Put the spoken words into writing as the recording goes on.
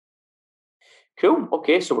Cool.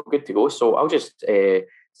 Okay, so we're good to go. So I'll just, as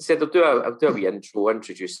I said, I'll do a wee intro,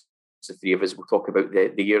 introduce the three of us. We'll talk about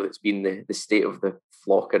the year that's been the state of the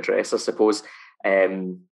flock address, I suppose,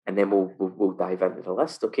 and then we'll dive into the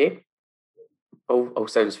list. Okay. All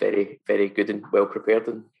sounds very, very good and well prepared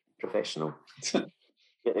and professional. Get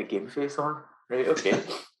a game face on. Right, okay.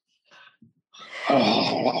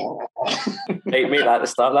 Right, mate, at the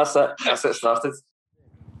start. That's it started.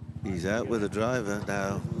 He's out with a driver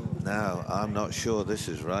now. I'm not sure this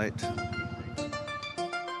is right.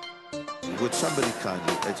 Would somebody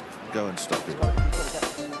kindly go and stop him?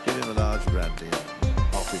 Give him a large brandy and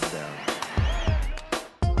hop him down.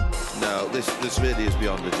 No, this really is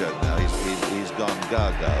beyond a joke now. He's gone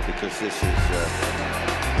gaga because this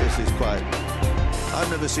is quite.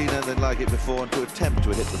 I've never seen anything like it before, and to attempt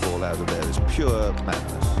to hit the ball out of there is pure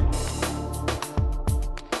madness.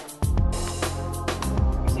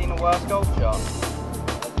 Have you seen a worse golf shot?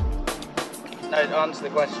 No, answer the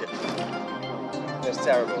question. It's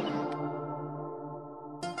terrible.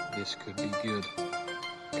 This could be good.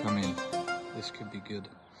 Come in. This could be good.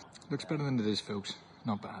 Looks better than it is, folks.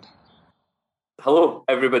 Not bad. Hello,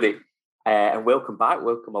 everybody, and welcome back.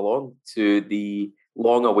 Welcome along to the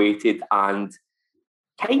long-awaited and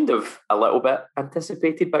kind of a little bit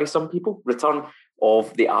anticipated by some people return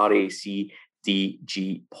of the RACDG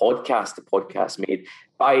podcast, the podcast made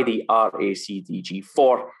by the RACDG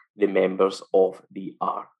for the members of the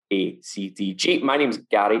RACDG. My name is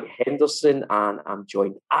Gary Henderson, and I'm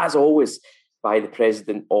joined, as always, by the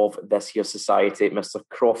president of this here society, Mr.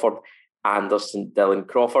 Crawford Anderson. Dylan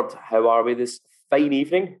Crawford, how are we this fine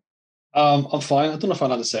evening? I'm fine. I don't know if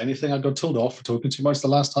I'm allowed to say anything. I got told off for talking too much the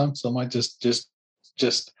last time, so I might just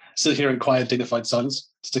sit here in quiet, dignified silence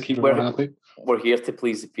just to keep everyone happy. We're here to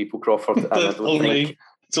please the people, Crawford. And I don't think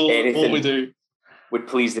it's all we do. Would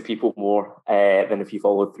please the people more than if you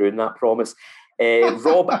followed through in that promise.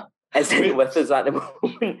 Rob isn't with us at the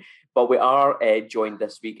moment, but we are joined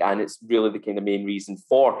this week, and it's really the kind of main reason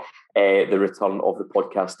for the return of the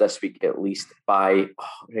podcast this week, at least by,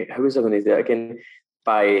 how was I going to do it again?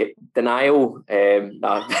 By Danilo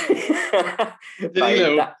Nakwi.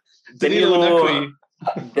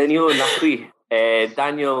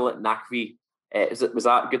 Daniel Nakwi. Was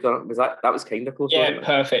that good? That was kind of close? Yeah,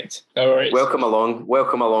 perfect. No worries. Welcome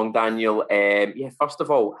along, Daniel. First of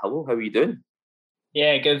all, hello. How are you doing?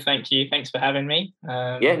 Yeah, good. Thank you. Thanks for having me.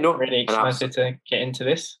 Really excited to get into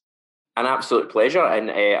this. An absolute pleasure, and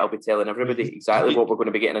I'll be telling everybody exactly what we're going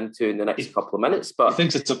to be getting into in the next couple of minutes. But he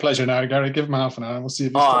thinks it's a pleasure now, Gary. Give him half an hour. We'll see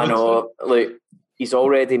if he's I know. Look, he's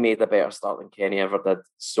already made a better start than Kenny ever did.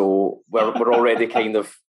 So we're already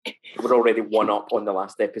we're already one up on the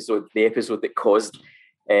last episode, the episode that caused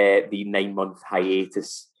the 9-month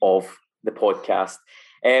hiatus of the podcast.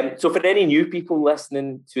 So for any new people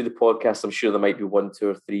listening to the podcast, I'm sure there might be 1, 2,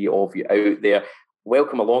 or 3 of you out there.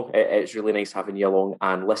 Welcome along. It's really nice having you along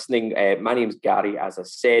and listening. My name's Gary, as I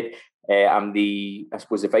said. I'm the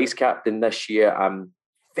vice captain this year. I'm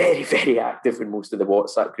very, very active in most of the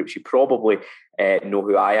WhatsApp groups. You probably know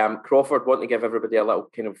who I am. Crawford, want to give everybody a little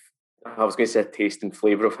kind of, I was going to say a taste and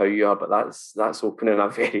flavour of how you are, but that's opening a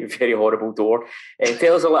very, very horrible door.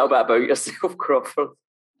 Tell us a little bit about yourself, Crawford.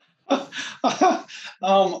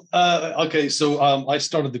 Okay, so I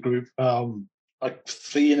started the group like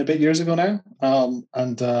 3 and a bit years ago now,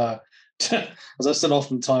 and as I said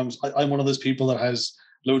oftentimes, I'm one of those people that has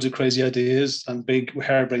loads of crazy ideas and big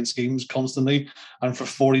harebrained schemes constantly, and for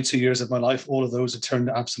 42 years of my life, all of those have turned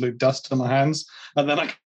to absolute dust in my hands, and then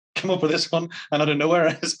I come up with this one, and out of nowhere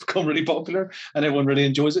it's become really popular and everyone really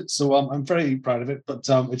enjoys it, so I'm very proud of it. But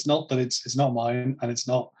it's not that it's not mine, and it's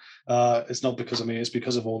not because of me. It's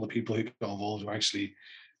because of all the people who got involved, who actually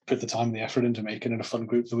put the time and the effort into making it a fun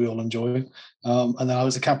group that we all enjoy. And then I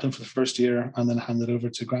was the captain for the first year, and then handed over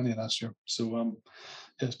to Granny last year. So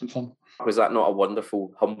it's been fun. Was that not a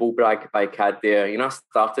wonderful humble brag by Cad there? I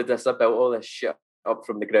started this, I built all this shit up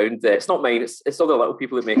from the ground. It's not mine, it's all the little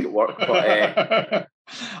people that make it work. But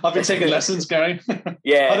I've been taking lessons, Gary.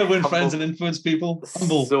 Yeah. How to win friends and influence people.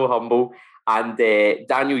 Humble. So humble. And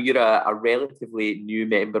Daniel, you're a relatively new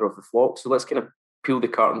member of the flock, so let's kind of peel the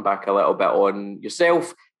curtain back a little bit on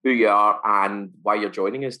yourself, who you are, and why you're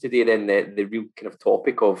joining us today, then the real kind of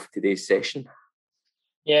topic of today's session.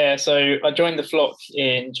 Yeah, so I joined the flock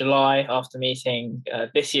in July after meeting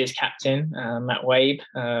this year's captain, Matt Wabe,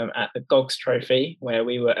 at the Gogs Trophy, where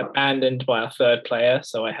we were abandoned by our third player.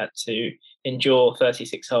 So I had to endure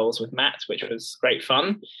 36 holes with Matt, which was great fun.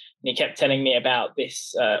 And he kept telling me about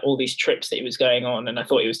this, all these trips that he was going on. And I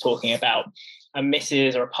thought he was talking about a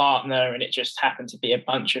missus or a partner, and it just happened to be a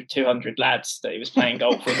bunch of 200 lads that he was playing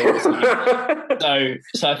golf with all the time.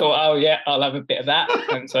 So I thought, oh yeah, I'll have a bit of that,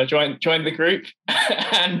 and so I joined the group,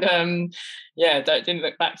 and didn't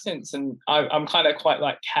look back since. And I'm kind of quite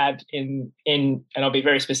like Cad in, and I'll be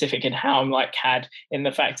very specific in how I'm like Cad in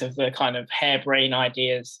the fact of the kind of harebrained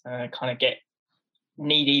ideas, kind of get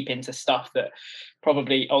knee deep into stuff that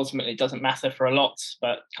probably ultimately doesn't matter for a lot,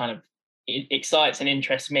 but kind of it excites and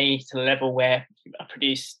interests me to the level where I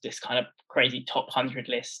produce this kind of crazy top 100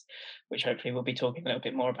 list, which hopefully we'll be talking a little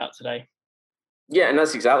bit more about today. Yeah, and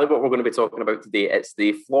that's exactly what we're going to be talking about today. It's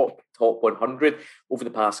the Flock Top 100. Over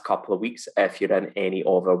the past couple of weeks, if you're in any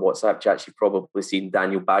of our WhatsApp chats, you've probably seen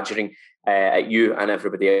Daniel badgering at you and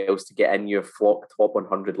everybody else to get in your Flock Top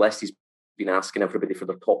 100 list. He's been asking everybody for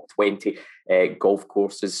their top 20 golf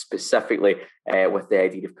courses, specifically with the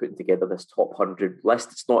idea of putting together this top 100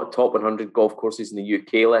 list. It's not a top 100 golf courses in the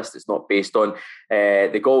UK list. It's not based on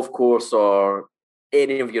the golf course or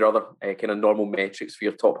any of your other kind of normal metrics for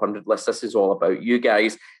your top 100 list. This is all about you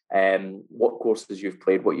guys, what courses you've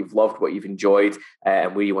played, what you've loved, what you've enjoyed,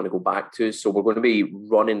 and where you want to go back to. So we're going to be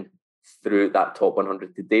running through that top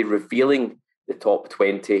 100 today, revealing the top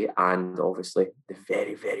 20 and obviously the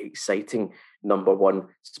very, very exciting number one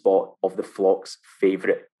spot of the Flock's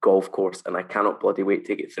favourite golf course. And I cannot bloody wait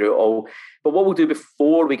to get through it all. But what we'll do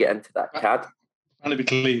before we get into that, Cad. And it'll be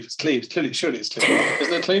Cleve. It's Cleve. Surely it's Cleve.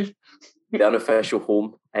 Isn't it Cleve? The unofficial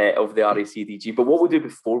home of the RACDG. But what we'll do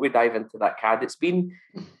before we dive into that, Cad, it's been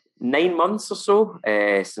 9 months or so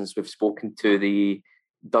since we've spoken to the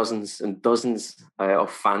dozens and dozens of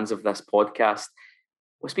fans of this podcast.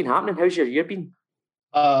 What's been happening? How's your year been?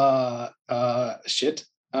 Shit.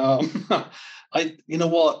 You know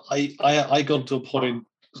what? I got to a point.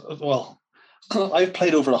 Well, I've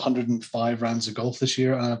played over 105 rounds of golf this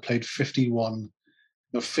year, and I've played 51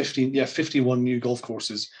 new golf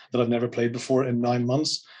courses that I've never played before in 9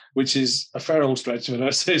 months, which is a fair old stretch, if I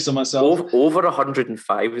say so myself. Over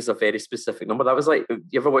 105 is a very specific number. That was like,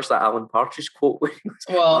 you ever watched that Alan Partridge quote?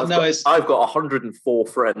 I've got 104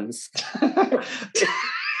 friends.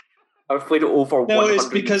 I've played it over 100. No, it's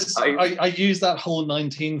because I use that whole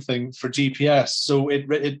 19 thing for GPS, so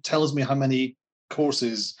it tells me how many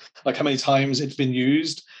courses, like how many times it's been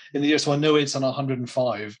used in the year. So I know it's on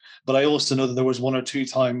 105, but I also know that there was 1 or 2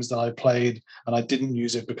 times that I played and I didn't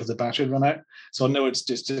use it because the battery had run out. So I know it's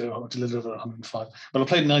just a little over 105. But I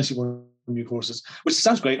played 91 new courses, which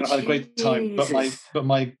sounds great, and I've had a great time. But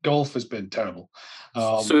my golf has been terrible.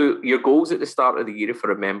 So your goals at the start of the year, if I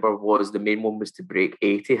remember, was the main one was to break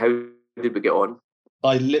 80. How did we get on?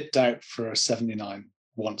 I lipped out for a 79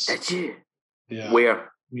 once. Did you? Yeah.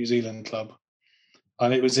 Where? New Zealand club.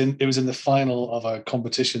 And it was in the final of a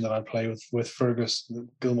competition that I play with Fergus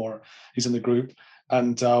Gilmore. He's in the group,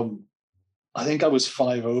 and I think I was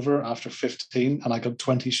 5 over after 15, and I got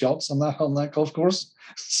 20 shots on that golf course.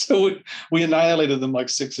 So we annihilated them like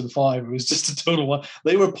 6 and 5. It was just a total one.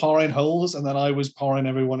 They were parring holes, and then I was parring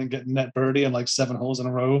everyone and getting net birdie and like 7 holes in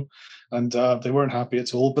a row, and they weren't happy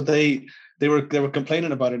at all. But they were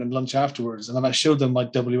complaining about it in lunch afterwards, and then I showed them my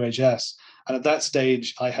WHS, and at that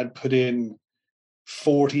stage I had put in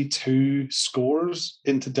 42 scores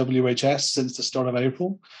into WHS since the start of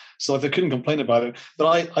April, so they couldn't complain about it.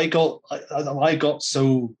 But I got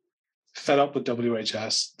so fed up with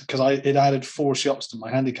WHS because it added 4 shots to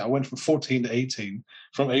my handicap. I went from 14 to 18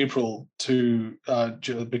 from April to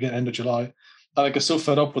the end of July, and I got so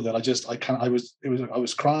fed up with it. I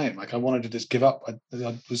was crying. Like I wanted to just give up. I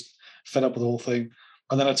was fed up with the whole thing,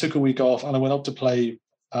 and then I took a week off and I went up to play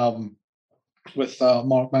with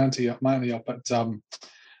Mark Manty up at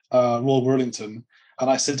Royal Burlington, and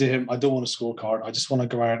I said to him, I don't want a scorecard. I just want to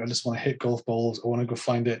go out. I just want to hit golf balls. I want to go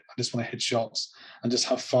find it. I just want to hit shots and just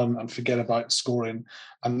have fun and forget about scoring.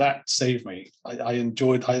 And that saved me. I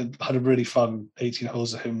had a really fun 18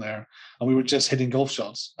 holes of him there, and we were just hitting golf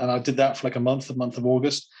shots. And I did that for like the month of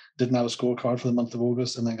August. Didn't have a scorecard for the month of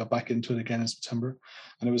August, and then got back into it again in September,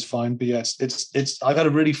 and it was fine. But yeah, it's I've had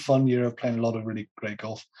a really fun year of playing a lot of really great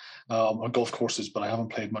golf, on golf courses, but I haven't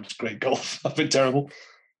played much great golf. I've been terrible.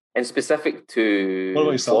 And specific to what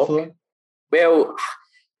about yourself? Well, do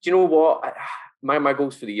you know what? My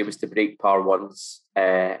goals for the year was to break par once,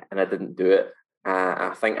 and I didn't do it.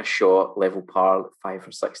 I think I shot level par 5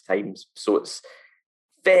 or 6 times, so it's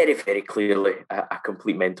very, very clearly a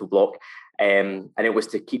complete mental block. And it was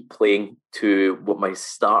to keep playing to what my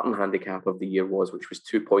starting handicap of the year was, which was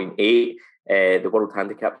 2.8. The World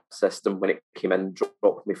Handicap System, when it came in,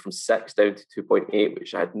 dropped me from 6 down to 2.8,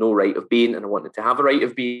 which I had no right of being, and I wanted to have a right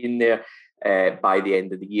of being there by the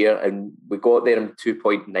end of the year. And we got there in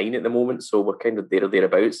 2.9 at the moment, so we're kind of there or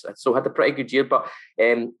thereabouts. So I had a pretty good year, but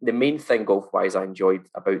the main thing golf-wise I enjoyed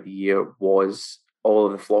about the year was all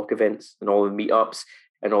of the flock events and all the meetups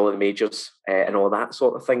and all of the majors and all that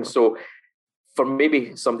sort of thing. So for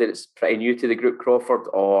maybe somebody that's pretty new to the group, Crawford,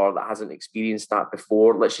 or that hasn't experienced that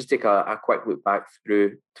before, let's just take a quick look back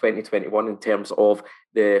through 2021 in terms of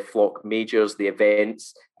the flock majors, the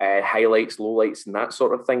events, highlights, lowlights, and that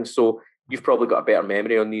sort of thing. So you've probably got a better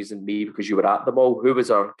memory on these than me because you were at them all. Who was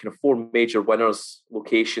our kind of 4 major winners,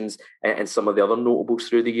 locations, and some of the other notables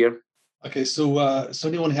through the year? Okay, so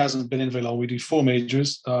anyone who hasn't been in very long, we do 4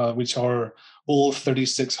 majors, which are all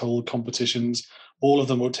 36-hole competitions. All of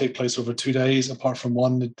them will take place over 2 days, apart from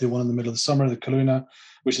one, the one in the middle of the summer, the Kaluna,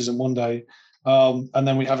 which is in 1 day. And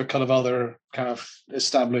then we have a couple of other kind of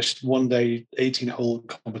established 1 day 18-hole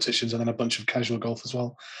competitions, and then a bunch of casual golf as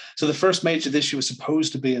well. So the first major this year was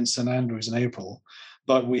supposed to be in St Andrews in April,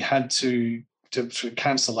 but we had to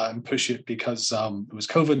cancel that and push it because it was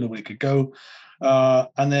COVID, nobody could go.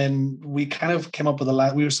 And then we kind of came up with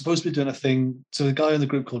we were supposed to be doing a thing. So the guy in the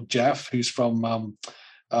group called Jeff, who's from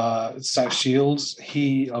South Shields,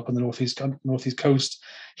 he up on the northeast coast,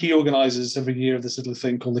 he organizes every year this little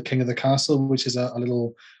thing called the King of the Castle, which is a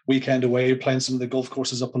little weekend away, playing some of the golf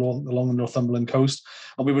courses up along the Northumberland coast.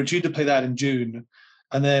 And we were due to play that in June,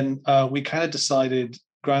 and then we kind of decided,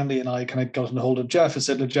 Grandy and I kind of got in hold of Jeff and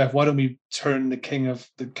said, look, Jeff, why don't we turn the King of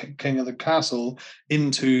the Castle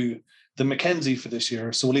into the Mackenzie for this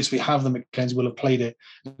year? So at least we have the Mackenzie, we'll have played it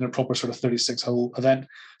in a proper sort of 36-hole event.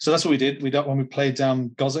 So that's what we did. When we played down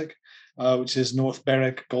Goswick, which is North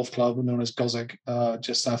Berwick Golf Club, known as Goswick,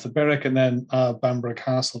 just south of Berwick, and then Bamburgh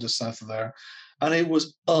Castle, just south of there. And it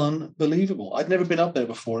was unbelievable. I'd never been up there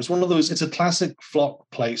before. It's one of those, it's a classic flock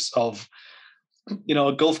place of, you know,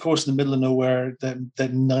 a golf course in the middle of nowhere that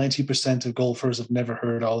 90% of golfers have never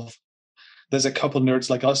heard of. There's a couple of nerds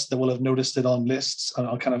like us that will have noticed it on lists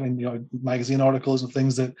and kind of in magazine articles and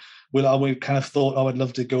things that we kind of thought, oh, I'd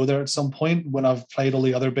love to go there at some point. When I've played all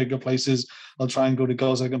the other bigger places, I'll try and go to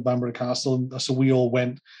Goswick and Bamburgh Castle. And so we all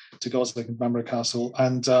went to Goswick and Bamburgh Castle.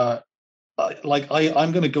 And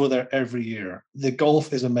I'm going to go there every year. The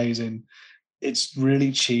golf is amazing. It's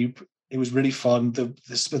really cheap. It was really fun.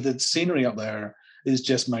 The scenery up there is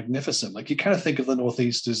just magnificent. Like, you kind of think of the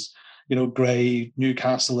Northeast as, you know, grey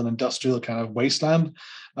Newcastle and industrial kind of wasteland.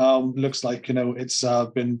 Looks like, you know, it's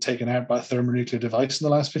been taken out by a thermonuclear device in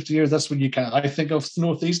the last 50 years. That's when I think of the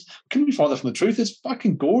Northeast. Couldn't be farther from the truth. It's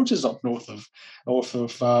fucking gorgeous up north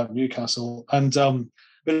of Newcastle. And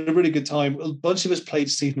we had a really good time. A bunch of us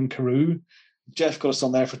played Seaton Carew. Jeff got us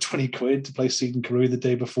on there for 20 quid to play Seaton Carew the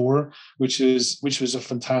day before, which was a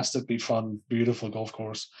fantastically fun, beautiful golf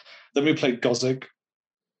course. Then we played Goswick.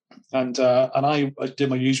 And I did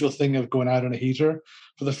my usual thing of going out on a heater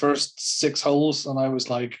for the first 6 holes, and I was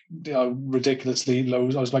like, you know, ridiculously low.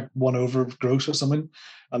 I was like 1 over gross or something,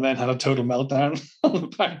 and then had a total meltdown on the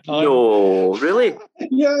back nine. No, really?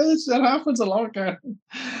 Yeah, it happens a lot.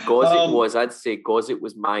 I'd say Goswick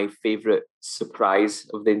was my favourite surprise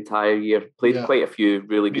of the entire year. Played quite a few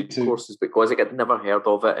really good courses, but Goswick, I'd never heard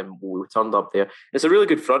of it, and we turned up there. It's a really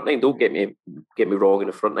good front nine. Don't get me wrong in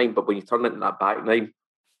the front nine, but when you turn into that back nine,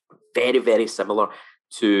 very, very similar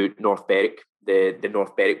to North Berwick, the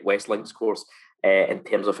North Berwick West Links course, in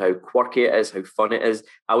terms of how quirky it is, how fun it is.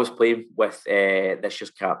 I was playing with this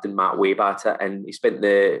year's captain, Matt Wabe, at it, and he spent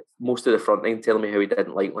most of the front nine telling me how he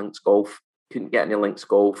didn't like links golf, couldn't get any links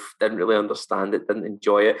golf, didn't really understand it, didn't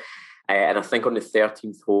enjoy it. And I think on the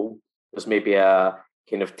 13th hole, there's maybe a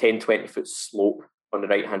kind of 10, 20-foot slope on the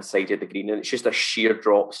right-hand side of the green, and it's just a sheer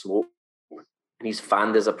drop slope. And he's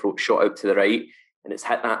fanned his approach shot out to the right, and it's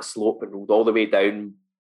hit that slope and rolled all the way down,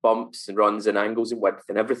 bumps and runs and angles and width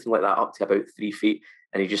and everything like that up to about 3 feet.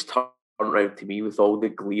 And he just turned around to me with all the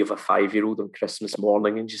glee of a 5-year-old on Christmas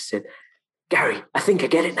morning and just said, "Gary, I think I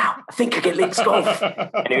get it now. I think I get links golf."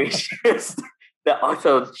 And it was just the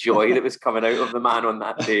utter joy that was coming out of the man on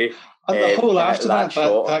that day. And the hole after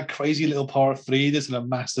that crazy little par 3, there's in a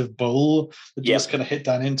massive bowl that just kind of hit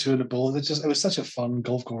down into the bowl. It was such a fun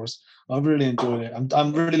golf course. I really enjoyed it.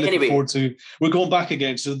 I'm really looking forward to. We're going back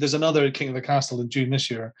again, so there's another King of the Castle in June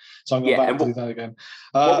this year. So I'm going back to do that again.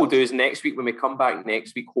 What we'll do is next week, when we come back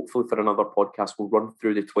next week, hopefully for another podcast, we'll run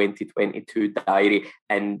through the 2022 diary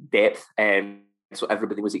in depth. so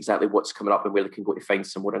everybody knows exactly what's coming up and where they can go to find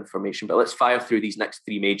some more information. But let's fire through these next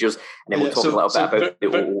 3 majors, and then we'll talk a little bit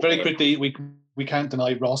about very quickly. We can't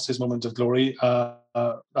deny Ross his moment of glory,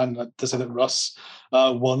 and to say that Russ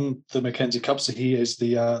won the Mackenzie Cup, so he is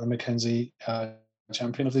the Mackenzie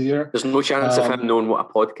champion of the year. There's no chance of him knowing what a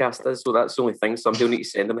podcast is, so that's the only thing. Somebody will need to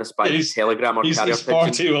send him this by telegram or carrier pigeon. He's far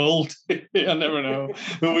too old. I never know.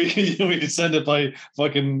 we can send it by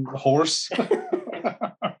fucking horse.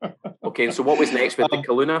 Okay, and so what was next with the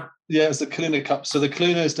Kelowna? Yeah, it's the Kelowna Cup. So the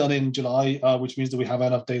Kelowna is done in July, which means that we have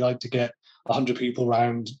enough daylight to get 100 people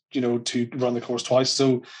around, to run the course twice.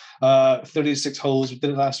 So 36 holes. We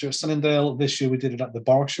did it last year at Sunningdale. This year we did it at the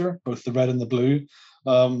Berkshire, both the red and the blue.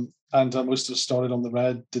 And most of us started on the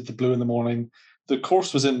red, did the blue in the morning. The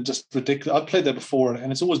course was in just ridiculous. I've played there before,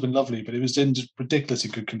 and it's always been lovely, but it was in just ridiculously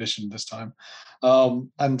good condition this time. But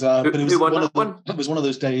it was one of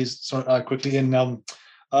those days. Sorry, quickly in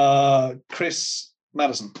Chris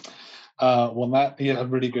Madison won that. He had a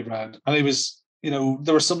really good round, and it was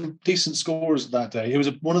there were some decent scores that day. It was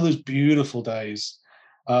one of those beautiful days,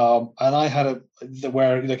 and I had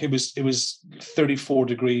where it was 34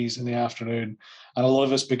 degrees in the afternoon. And a lot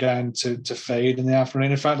of us began to fade in the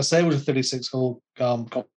afternoon. In fact, I say it was a 36-hole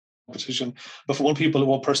competition, but for one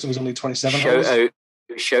person, it was only 27 holes.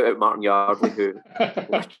 Shout out Martin Yardley, who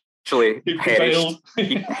actually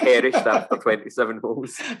perished after 27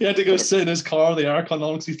 holes. He had to go sit in his car, the aircon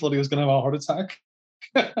on, because he thought he was going to have a heart attack.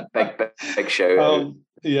 big shout out.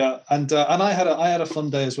 Yeah, and I had a fun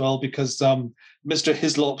day as well, because Mr.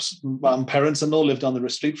 Hislop's parents-in-law lived down the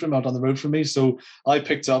street from him, out on the road from me. So I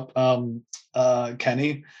picked up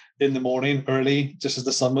Kenny in the morning early, just as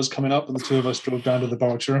the sun was coming up, and the two of us drove down to the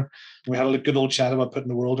Berkshire. We had a good old chat about putting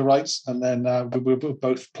the world to rights, and then we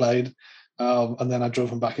both played. And then I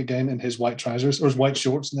drove him back again in his white trousers, or his white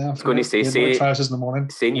shorts in the afternoon. I was going to say, white trousers in the morning,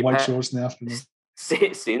 white shorts in the afternoon.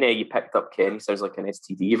 Saying you picked up Kenny sounds like an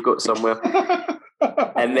STD you've got somewhere.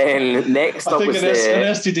 And then next up was an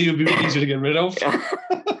STD would be easier to get rid of.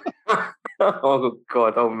 Oh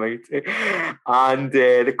God Almighty! And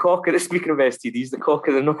the cock of the, speaking of STDs, the cock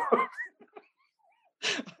of the north.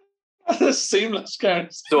 That's seamless,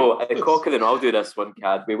 guys. So at the cock of the north, I'll do this one,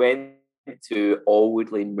 Cad. We went to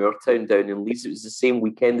Allwood Lane Moortown down in Leeds. It was the same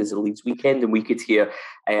weekend as the Leeds weekend, and we could hear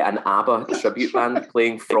an ABBA tribute band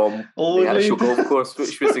playing from the actual golf course,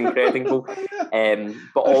 which was incredible.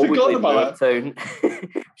 But Allwood Lane Moortown,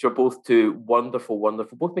 which are both two wonderful,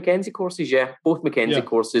 both Mackenzie courses,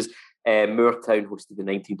 courses. Moortown hosted the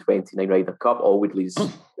 1929 Ryder Cup. Allwood Lee's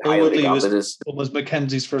highly regarded as was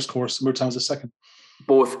Mackenzie's first course. Moortown was the second.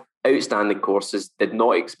 Both outstanding courses. Did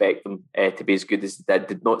not expect them to be as good as they did.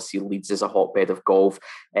 Did not see Leeds as a hotbed of golf.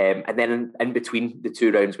 And then in between the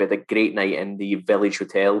two rounds, we had a great night in the Village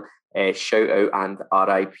Hotel. Shout out and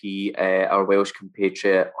RIP our Welsh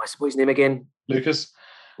compatriot. What's his name again? Lucas.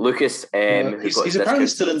 He's apparently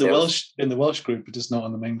still in the Welsh group, but just not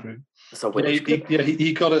in the main group.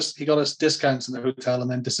 He got us discounts in the hotel and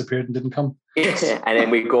then disappeared and didn't come. And then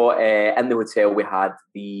we got in the hotel. We had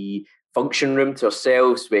the function room to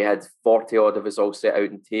ourselves. We had 40 odd of us all set out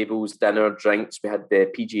in tables, dinner, drinks. We had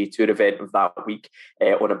the PGA Tour event of that week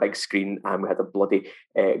on a big screen, and we had a bloody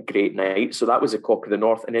great night. So that was the cock of the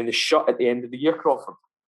north, and then the shut at the end of the year, Crawford.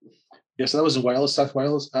 Yes, that was in Wales, South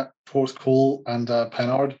Wales, at Porthcawl and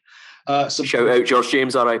Pennard. Shout out George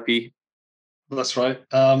James, RIP. That's right.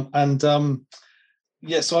 So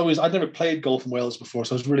I'd never played golf in Wales before,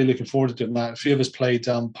 so I was really looking forward to doing that. A few of us played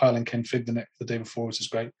Pyle and Kenfig the day before, which is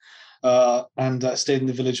great. And stayed in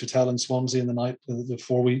the Village Hotel in Swansea in the night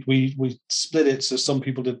before. We split it, so some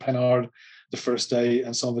people did Pennard the first day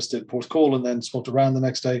and some of us did Porthcawl and then swapped around the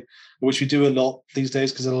next day, which we do a lot these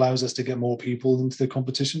days because it allows us to get more people into the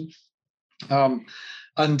competition.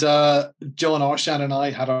 And John Arshan and I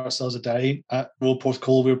had ourselves a day at Royal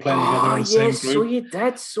Porthcawl. We were playing together in the same group. So you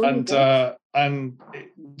did. And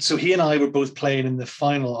so he and I were both playing in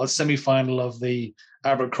the semi-final of the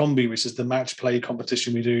Abercrombie, which is the match play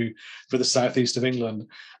competition we do for the southeast of England.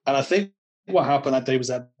 And I think what happened that day was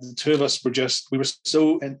that the two of us we were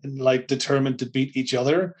so determined to beat each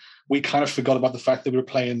other, we kind of forgot about the fact that we were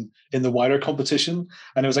playing in the wider competition.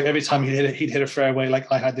 And it was like every time he'd hit a fairway,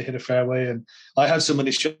 like I had to hit a fairway, and I had so many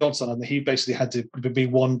shots on him that he basically had to be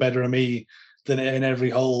one better than me than in every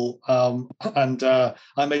hole. And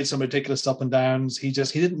I made some ridiculous up and downs. He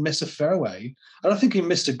didn't miss a fairway. I don't think he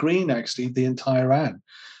missed a green actually the entire round.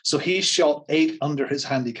 So he shot 8 under his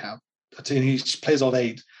handicap. He plays odd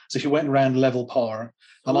 8. So he went around level par,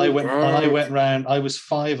 and I went around. I was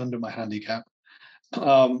 5 under my handicap,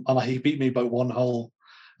 and he beat me by 1 hole.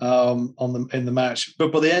 in the match.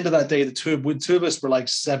 But by the end of that day, the two of us were like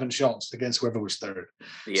 7 shots against whoever was third.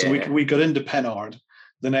 Yeah. So we got into Pennard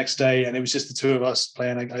the next day, and it was just the two of us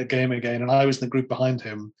playing a game again, and I was in the group behind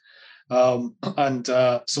him. So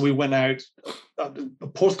we went out.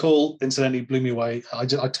 Porthcawl, incidentally, blew me away. I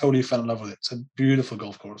totally fell in love with it. It's a beautiful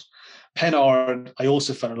golf course. Pennard, I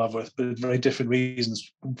also fell in love with, but very different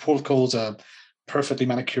reasons. Porthcawl's a perfectly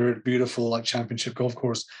manicured, beautiful, like championship golf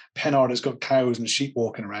course. Pennard has got cows and sheep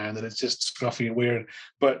walking around, and it's just scruffy and weird,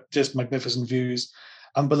 but just magnificent views.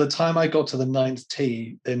 And by the time I got to the 9th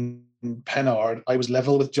tee in Pennard, I was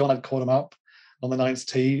level with John. I'd caught him up on the 9th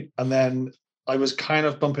tee, and then I was kind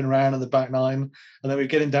of bumping around in the back 9, and then we're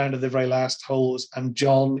getting down to the very last holes, and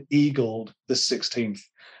John eagled the 16th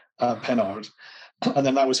Pennard. And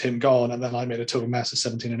then that was him gone, and then I made a total mess of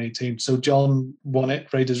 17 and 18. So John won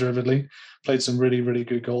it very deservedly, played some really, really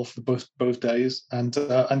good golf for both days, and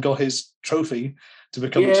got his trophy to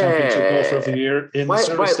become the championship golfer of the year in the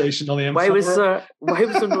service station on the M4. Why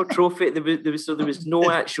was there no trophy? There was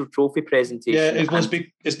no actual trophy presentation. Yeah,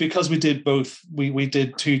 it's because we did both. We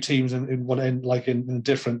did 2 teams in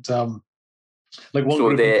different like one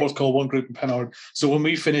group in Porthcawl, one group in Pennard. So when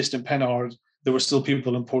we finished in Pennard, there were still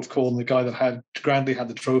people in Porthcawl, and the guy that had grandly had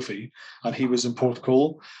the trophy, and he was in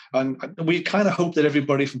Porthcawl. And we kind of hoped that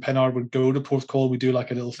everybody from Pennard would go to Porthcawl. We do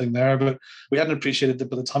like a little thing there, but we hadn't appreciated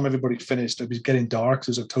that by the time everybody finished, it was getting dark. It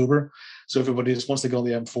was October. So everybody just, once they got on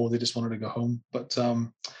the M4, they just wanted to go home. But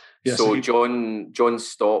John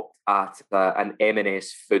stopped at an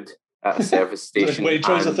M&S food at a service station.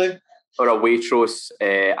 Waitrose, I think. Or a Waitrose,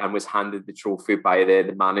 and was handed the trophy by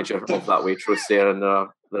the manager of that Waitrose there, and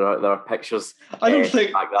there are pictures. I don't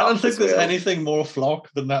think there's anything more flock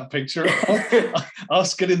than that picture of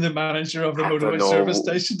us getting the manager of the motorway service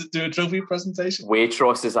station to do a trophy presentation.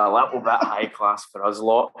 Waitrose is a little bit high class for us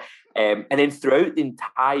lot. And then throughout the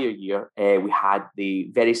entire year, we had the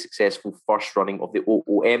very successful first running of the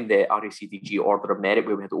OOM, the RACDG Order of Merit,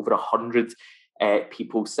 where we had over 100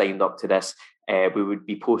 people signed up to this. We would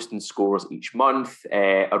be posting scores each month.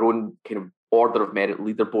 Our own kind of Order of Merit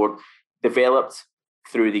leaderboard developed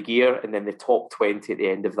through the year, and then the top 20 at the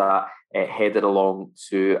end of that headed along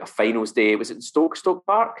to a finals day. Was it in Stoke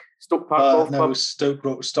Park Golf Club? No, Stoke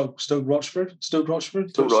Rochford.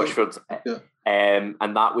 Yeah.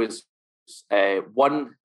 And that was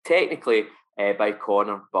won technically by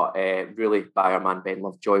Connor, but really by our man Ben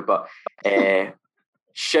Lovejoy. But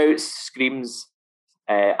shouts, screams,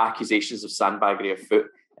 accusations of sandbaggery afoot.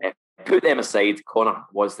 Put them aside, Connor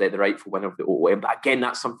was the rightful winner of the OOM. But again,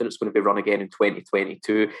 that's something that's going to be run again in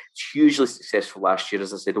 2022. It's hugely successful last year.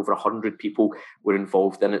 As I said, over 100 people were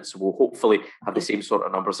involved in it. So we'll hopefully have the same sort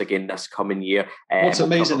of numbers again this coming year. What's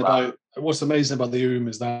amazing about the OOM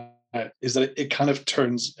is that it kind of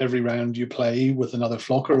turns every round you play with another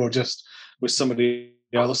flocker or just with somebody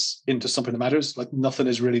else into something that matters. Like nothing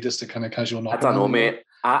is really just a kind of casual knock. I don't know, mate.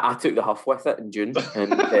 I took the huff with it in June,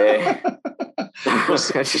 and I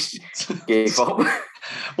just gave up.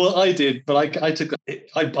 Well, I did, but I took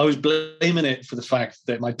it. I was blaming it for the fact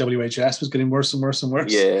that my WHS was getting worse and worse and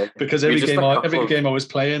worse. Yeah, because every game I was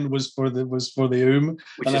playing was for the OOM.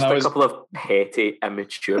 Which is a couple of petty,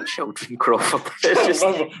 immature children, Crawford. Just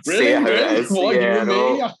really? Say it how it is. What, yeah,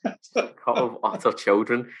 me? A couple of utter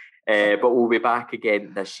children. But we'll be back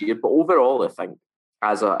again this year. But overall, I think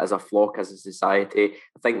as a flock, as a society,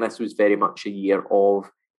 I think this was very much a year of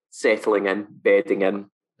settling in, bedding in.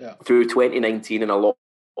 Yeah. Through 2019 and a lot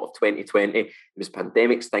of 2020, it was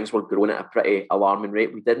pandemics. Things were growing at a pretty alarming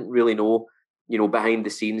rate. We didn't really know, behind the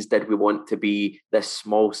scenes, did we want to be this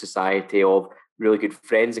small society of really good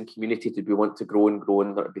friends and community? Did we want to grow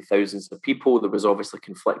and there would be thousands of people? There was obviously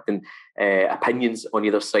conflicting opinions on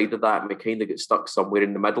either side of that, and we kind of got stuck somewhere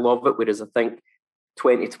in the middle of it. Whereas I think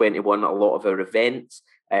 2021, a lot of our events,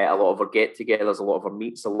 a lot of our get-togethers, a lot of our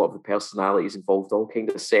meets, a lot of the personalities involved all kind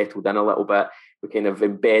of settled in a little bit. We kind of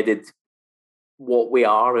embedded what we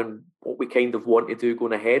are and what we kind of want to do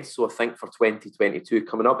going ahead. So I think for 2022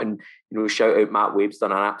 coming up, and shout out Matt Wabe's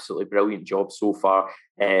done an absolutely brilliant job so far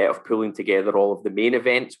of pulling together all of the main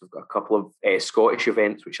events. We've got a couple of Scottish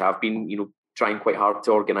events which I've been trying quite hard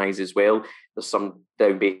to organise as well. There's some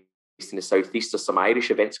down based in the southeast. There's some Irish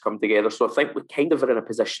events come together. So I think we kind of are in a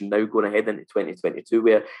position now going ahead into 2022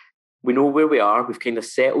 where we know where we are. We've kind of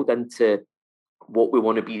settled into what we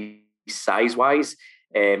want to be size-wise.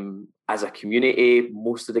 As a community,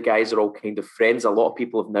 most of the guys are all kind of friends. A lot of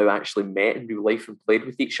people have now actually met in real life and played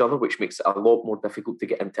with each other, which makes it a lot more difficult to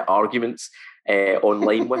get into arguments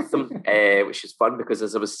online with them, which is fun because,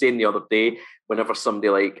 as I was saying the other day, whenever somebody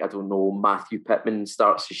like, I don't know, Matthew Pittman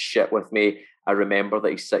starts his shit with me, I remember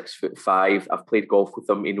that he's 6'5". I've played golf with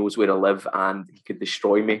him. He knows where I live and he could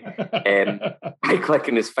destroy me by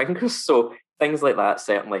clicking his fingers. So things like that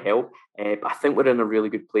certainly help. But I think we're in a really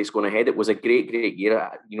good place going ahead. It was a great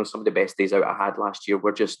year. You know, some of the best days out I had last year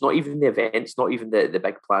were just not even the events, not even the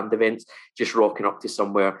big planned events, just rocking up to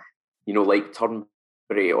somewhere, you know, like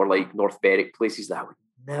Turnberry or like North Berwick, places that I would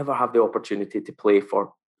never have the opportunity to play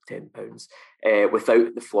for £10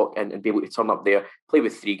 without the flock and be able to turn up there, play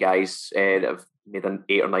with 3 guys that have made an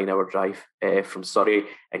 8 or 9 hour drive from Surrey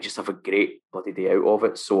and just have a great bloody day out of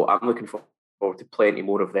it. So I'm looking forward to plenty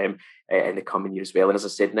more of them in the coming year as well. And as I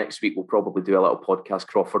said, next week we'll probably do a little podcast,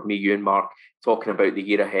 Crawford, me, you and Mark, talking about the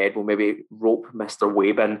year ahead. We'll maybe rope Mr.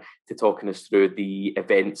 Wabe in to talking us through the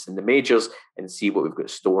events and the majors and see what we've got in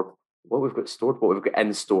store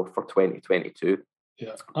for 2022.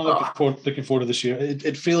 Yeah, I'm looking forward to this year.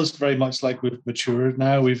 It feels very much like we've matured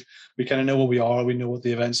now. We kind of know what we are. We know what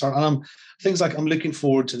the events are, and I'm looking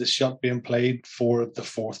forward to the shot being played for the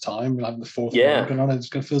 4th time, like the 4th. Yeah, on it. It's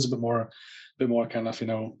going to feel a bit more kind of,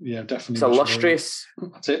 definitely. It's illustrious.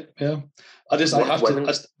 That's it. Yeah, I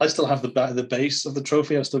still have the base of the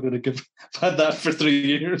trophy. I'm still going to give. I've had that for 3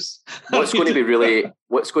 years. What's going to be really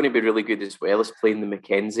good as well is playing the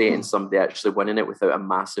Mackenzie and somebody actually winning it without a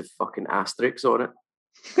massive fucking asterisk on it.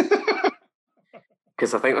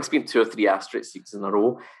 Because I think that's been 2 or 3 asterisks in a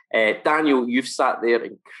row. Daniel, you've sat there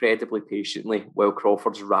incredibly patiently while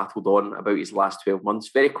Crawford's rattled on about his last 12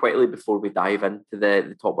 months. Very quickly before we dive into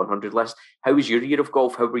the top 100 list, how was your year of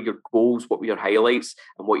golf? How were your goals? What were your highlights?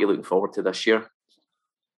 And what are you looking forward to this year?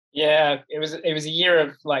 Yeah, it was a year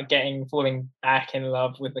of like falling back in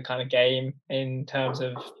love with the kind of game in terms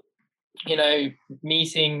of, you know,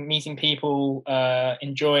 meeting people,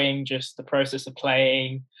 enjoying just the process of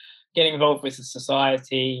playing, getting involved with the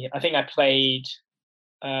society. I think I played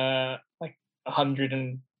like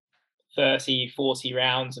 140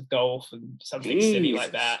 rounds of golf and something silly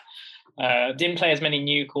like that. Didn't play as many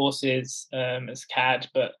new courses as CAD,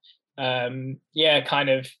 but kind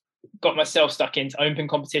of got myself stuck into open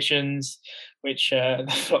competitions, which the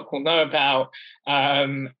flock will know about.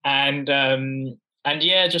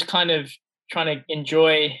 Just kind of trying to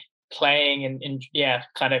enjoy playing and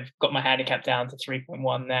kind of got my handicap down to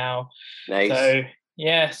 3.1 now. Nice.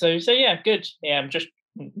 So good. Yeah,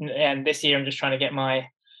 and this year I'm just trying to get my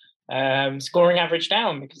scoring average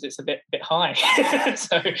down because it's a bit high.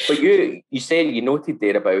 But you said you noted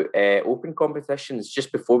there about open competitions.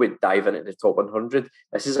 Just before we dive into the top 100,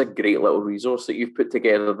 this is a great little resource that you've put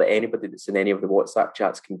together that anybody that's in any of the WhatsApp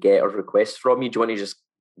chats can get or request from you. Do you want to just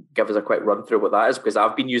give us a quick run through what that is? Because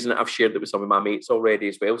I've been using it. I've shared it with some of my mates already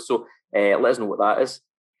as well. So let us know what that is.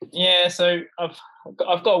 Yeah, so I've got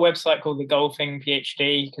a website called The Golfing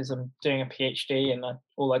PhD because I'm doing a PhD and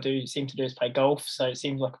all I do seem to do is play golf. So it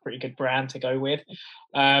seems like a pretty good brand to go with.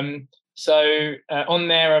 On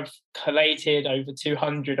there, I've collated over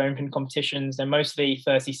 200 open competitions. They're mostly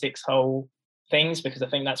 36-hole things because I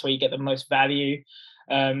think that's where you get the most value.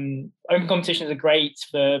 Open competitions are great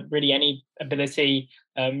for really any ability.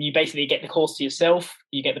 You basically get the course to yourself.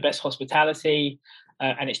 You get the best hospitality.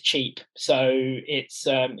 And it's cheap, so it's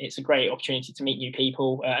a great opportunity to meet new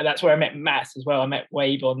people. And that's where I met Matt as well. I met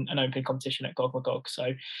Wabe on an open competition at GogMagog. So,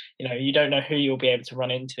 you know, you don't know who you'll be able to run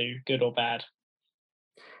into, good or bad.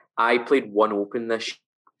 I played one open this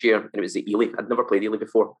year, and it was the Ely. I'd never played Ely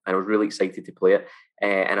before, and I was really excited to play it.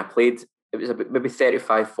 And I played, it was about maybe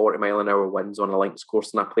 35, 40 mile an hour winds on a links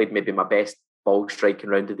course, and I played maybe my best ball striking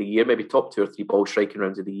round of the year, maybe top 2 or 3 ball striking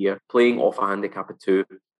rounds of the year, playing off a handicap of 2.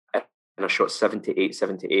 And I shot 78,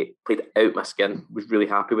 played out my skin, was really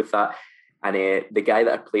happy with that. And the guy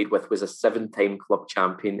that I played with was a 7-time club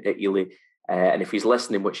champion at Ely. And if he's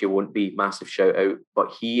listening, which he won't be, massive shout out.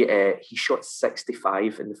 But he shot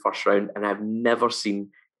 65 in the first round, and I've never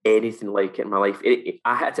seen anything like it in my life.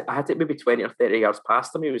 I had to maybe 20 or 30 yards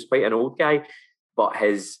past him. He was quite an old guy, but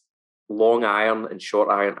his long iron and short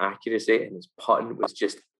iron accuracy and his putting was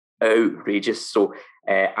just outrageous. So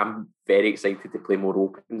I'm very excited to play more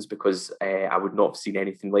opens because I would not have seen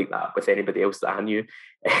anything like that with anybody else that I knew.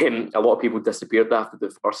 A lot of people disappeared after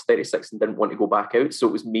the first 36 and didn't want to go back out. So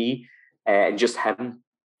it was me and just him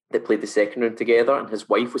that played the second round together, and his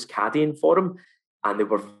wife was caddying for him, and they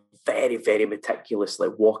were very, very meticulous,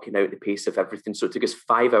 like walking out the pace of everything. So it took us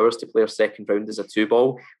 5 hours to play our second round as a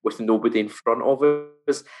 2-ball with nobody in front of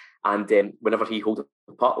us. And whenever he held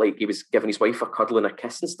the putt, like he was giving his wife a cuddle and a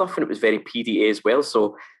kiss and stuff, and it was very PDA as well.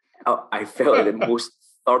 So I felt like the most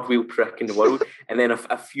third wheel prick in the world. And then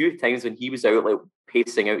a few times when he was out like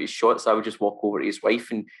pacing out his shots, I would just walk over to his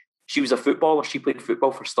wife, and she was a footballer. She played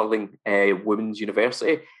football for Stirling Women's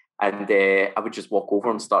University. And I would just walk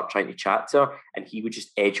over and start trying to chat to her, and he would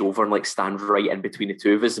just edge over and like stand right in between the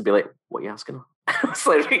two of us and be like, "What are you asking her?" I was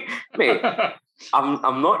like, "Mate,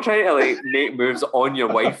 I'm not trying to like make moves on your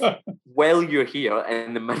wife while you're here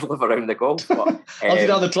in the middle of a round of golf." But, I'll do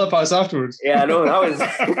down the clubhouse afterwards. Yeah, I know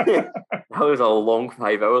that was a long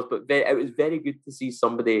 5 hours, but it was very good to see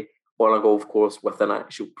somebody on a golf course with an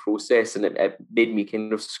actual process, and it made me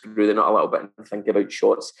kind of screw the nut a little bit and think about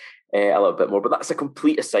shots a little bit more. But that's a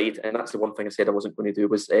complete aside, and that's the one thing I said I wasn't going to do,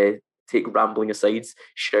 was take rambling asides,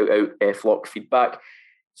 shout out flock feedback.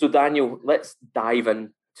 So Daniel, let's dive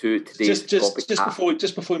in to today's topic.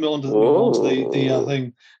 Just before we move on to the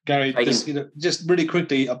thing, Gary, just really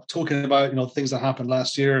quickly, talking about things that happened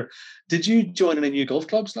last year. Did you join any new golf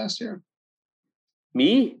clubs last year?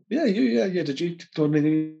 Me? Yeah, you. Did you join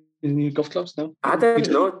any new golf clubs? No, I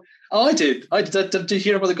didn't know. Oh, I did. Did you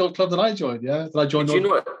hear about the golf club that I joined? Yeah, that I joined. Did you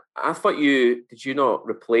not? I thought did you not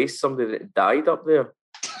replace somebody that died up there?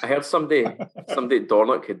 I heard somebody at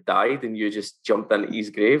Dornoch had died, and you just jumped into his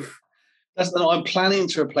grave. I'm planning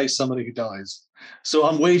to replace somebody who dies. So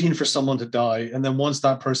I'm waiting for someone to die, and then once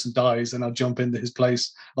that person dies, then I'll jump into his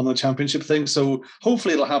place on the championship thing. So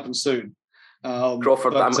hopefully it'll happen soon.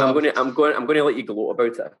 Crawford, I'm going to let you gloat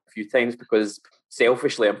about it a few times, because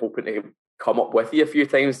selfishly I'm hoping to come up with you a few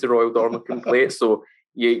times to Royal Dornoch and play it. So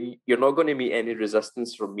you're not going to meet any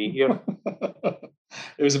resistance from me here.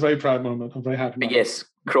 It was a very proud moment. I'm very happy. But yes,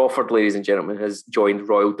 Crawford, ladies and gentlemen, has joined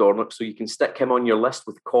Royal Dornoch, so you can stick him on your list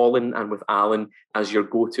with Colin and with Alan as your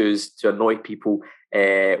go-tos to annoy people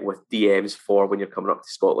with DMs for when you're coming up to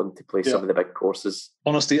Scotland to play some of the big courses.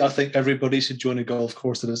 Honestly, I think everybody should join a golf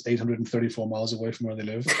course that is 834 miles away from where they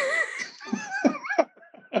live.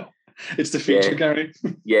 It's the future, Gary.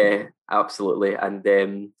 Yeah, absolutely.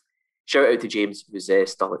 And shout out to James, who's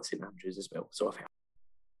still at St Andrews as well. So I've heard.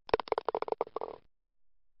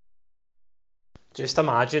 Just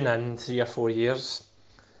imagine in 3 or 4 years,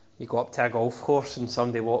 you go up to a golf course and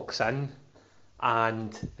somebody walks in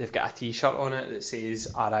and they've got a t-shirt on it that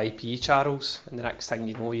says RIP Charles, and the next thing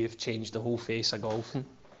you know, you've changed the whole face of golfing.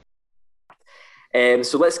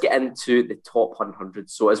 So let's get into the top 100.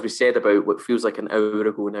 So as we said about what feels like an hour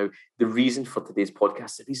ago now, the reason for today's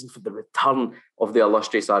podcast, the reason for the return of the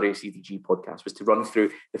illustrious RACDG podcast, was to run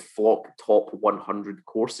through the Flock top 100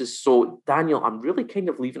 courses. So Daniel, I'm really kind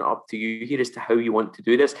of leaving it up to you here as to how you want to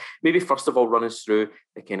do this. Maybe first of all, run us through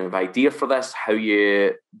the kind of idea for this, how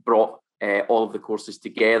you brought all of the courses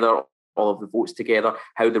together, all of the votes together,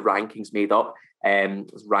 how the rankings made up.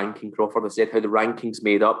 Ranking Crawford, I said, how the rankings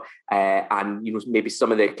made up, and maybe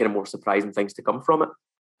some of the kind of more surprising things to come from it.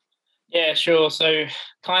 Yeah, sure. So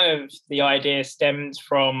kind of the idea stems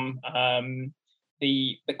from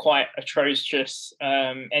the quite atrocious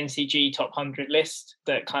NCG top 100 list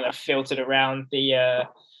that kind of filtered around the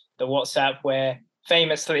WhatsApp, where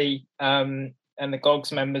famously, and the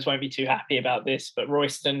Gogs members won't be too happy about this, but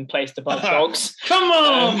Royston placed above Gogs. Come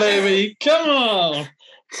on, baby, come on.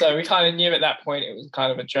 So we kind of knew at that point it was kind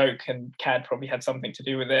of a joke, and CAD probably had something to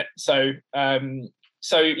do with it. So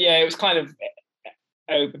it was kind of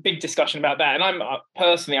a big discussion about that. And I'm not,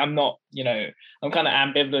 I'm kind of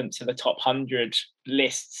ambivalent to the top 100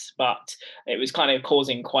 lists, but it was kind of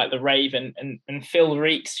causing quite the rave. And Phil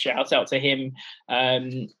Reeks, shout out to him,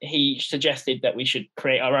 he suggested that we should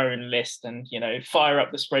create our own list, and, fire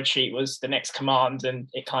up the spreadsheet was the next command, and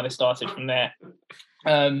it kind of started from there.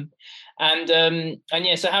 So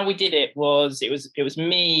how we did it was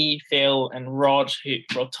me, Phil, and Rod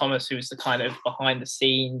Thomas, who was the kind of behind the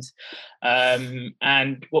scenes.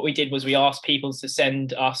 And what we did was we asked people to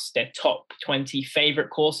send us their top 20 favorite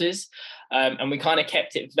courses, and we kind of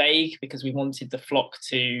kept it vague because we wanted the flock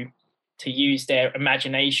to use their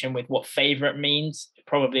imagination with what favorite means.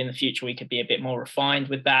 Probably in the future we could be a bit more refined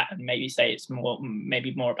with that, and maybe say it's more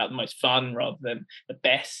about the most fun rather than the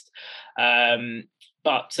best.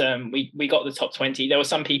 But we got the top 20. There were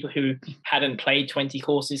some people who hadn't played 20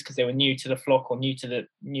 courses because they were new to the flock or new to the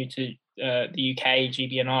UK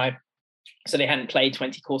GBNI, so they hadn't played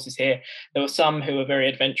 20 courses here. There were some who were very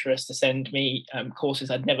adventurous to send me courses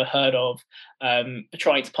I'd never heard of,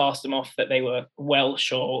 trying to pass them off that they were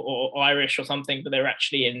Welsh or Irish or something, but they were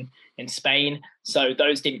actually in Spain. So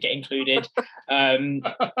those didn't get included.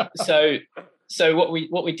 So what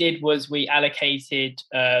we did was we allocated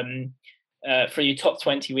for your top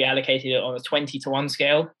 20, we allocated it on a 20-1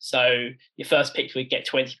 scale. So your first pick would get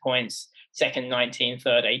 20 points, second 19,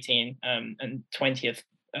 third 18, and 20th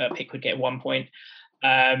pick would get 1 point.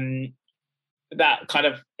 That kind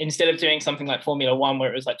of, instead of doing something like Formula One where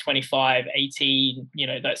it was like 25, 18,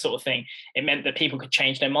 that sort of thing, it meant that people could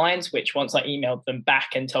change their minds, which once I emailed them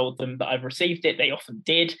back and told them that I've received it, they often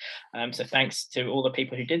did. So thanks to all the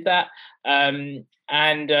people who did that. So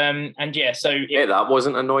that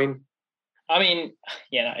wasn't annoying. I mean,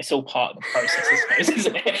 it's all part of the process, I suppose,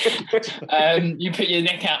 isn't it? You put your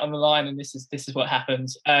neck out on the line, and this is what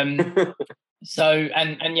happens. For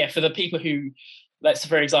the people who, let's,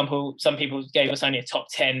 for example, some people gave us only a top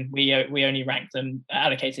 10. We only ranked them,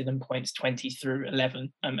 allocated them points 20 through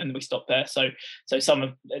 11, and we stopped there. So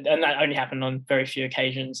and that only happened on very few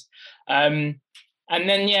occasions. And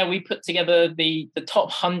then we put together the top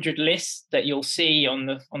 100 list that you'll see on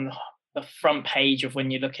the front page of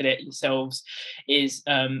when you look at it yourselves is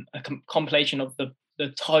a compilation of the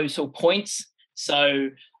total points.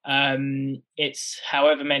 So it's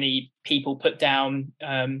however many people put down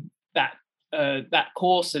that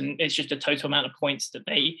course, and it's just a total amount of points that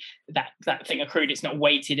that thing accrued. It's not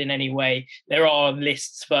weighted in any way. There are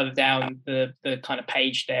lists further down the kind of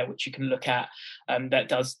page there which you can look at that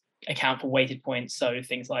does account for weighted points. So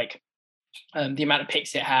things like the amount of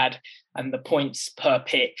picks it had and the points per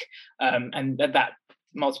pick, and that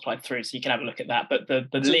multiplied through, so you can have a look at that. But the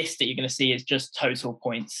list that you're going to see is just total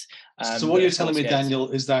points. So what you're telling me,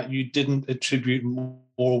 Daniel, is that you didn't attribute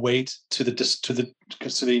more weight to the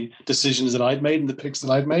decisions that I'd made and the picks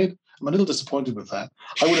that I'd made. I'm a little disappointed with that.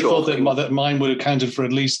 I would have thought that mine would have counted for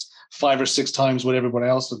at least 5 or 6 times what everybody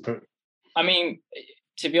else had put. I mean,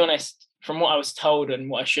 to be honest, from what I was told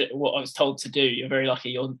and what I was told to do, you're very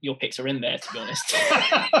lucky your picks are in there, to be honest.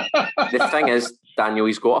 The thing is, Daniel,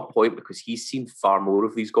 he's got a point, because he's seen far more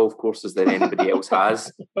of these golf courses than anybody else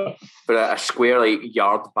has. For a square,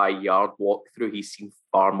 yard by yard walkthrough, he's seen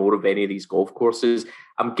far more of any of these golf courses.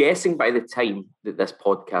 I'm guessing by the time that this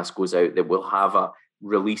podcast goes out, that we'll have a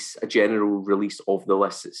general release of the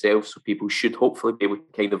list itself, so people should hopefully be able to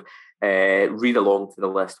kind of read along to the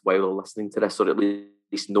list while listening to this, or at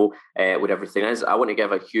least know what everything is. I want to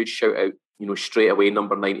give a huge shout out, straight away,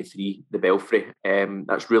 number 93, the Belfry.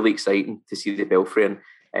 That's really exciting to see the Belfry in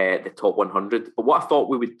the top 100. But what I thought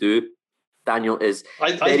we would do, Daniel, is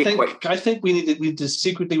I think we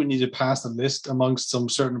need to pass a list amongst some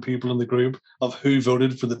certain people in the group of who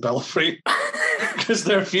voted for the Belfry, because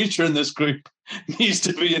their future in this group needs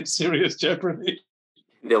to be in serious jeopardy.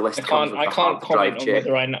 The list I can't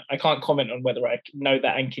comment on whether I know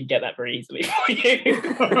that and can get that very easily for you.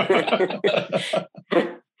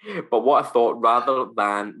 But what I thought, rather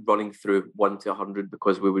than running through 1 to 100,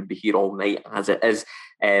 because we would be here all night as it is,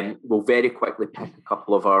 we'll very quickly pick a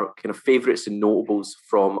couple of our kind of favourites and notables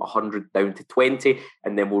from 100 down to 20,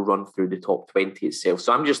 and then we'll run through the top 20 itself.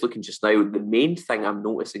 So I'm just looking just now. The main thing I'm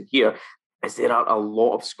noticing here is there are a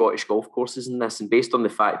lot of Scottish golf courses in this, and based on the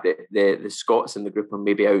fact that the Scots in the group are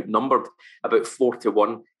maybe outnumbered about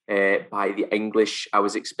 4-1 by the English, I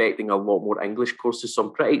was expecting a lot more English courses, so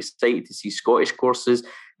I'm pretty excited to see Scottish courses.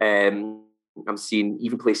 I'm seeing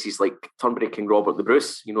even places like Turnberry King Robert the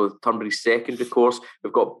Bruce, Turnberry's secondary course.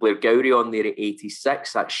 We've got Blairgowrie on there at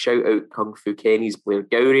 86. That's shout out Kung Fu Kenny's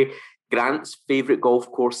Blairgowrie. Grant's favourite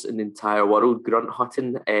golf course in the entire world, Grunt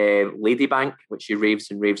Hutton, Ladybank, which he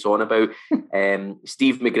raves and raves on about.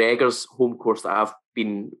 Steve McGregor's home course that I've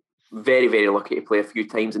been very, very lucky to play a few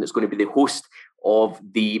times, and it's going to be the host of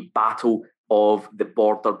the Battle of the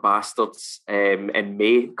Border Bastards in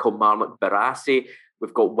May, Kilmarnock Barassi.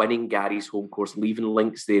 We've got winning Gary's home course, Leaving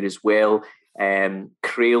Links there as well.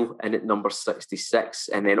 Crail in at number 66,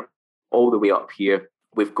 and then all the way up here,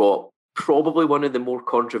 we've got probably one of the more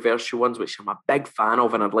controversial ones, which I'm a big fan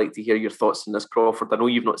of, and I'd like to hear your thoughts on this, Crawford. I know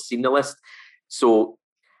you've not seen the list, so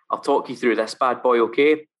I'll talk you through this bad boy,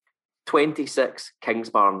 okay? 26,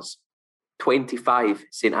 Kingsbarns. 25,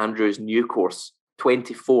 St Andrews New Course.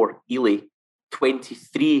 24, Ely.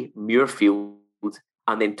 23, Muirfield.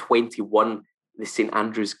 And then 21, the St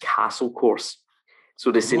Andrews Castle Course.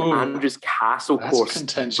 So the St Andrews Castle course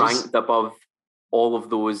ranked above all of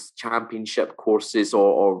those championship courses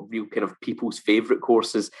or real kind of people's favourite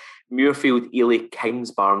courses. Muirfield, Ely,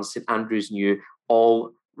 Kingsbarns, St Andrews New,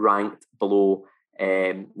 all ranked below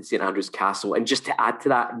the St Andrews Castle. And just to add to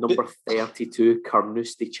that, number 32,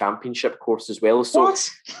 Carnoustie Championship course as well. So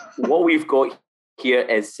what we've got here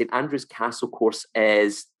is St Andrews Castle course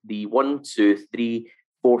is the 6th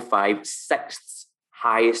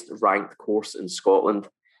highest ranked course in Scotland.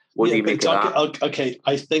 What do you make of that? Okay,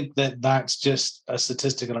 I think that's just a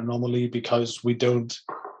statistical anomaly because we don't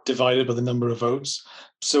divided by the number of votes.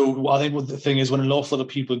 So I think what the thing is, when an awful lot of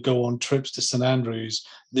people go on trips to St Andrews,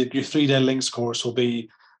 your 3-day links course will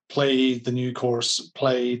be play the new course,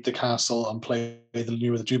 play the castle, and play the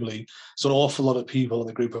new of the Jubilee. So an awful lot of people in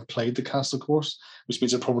the group have played the castle course, which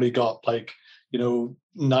means they've probably got 9th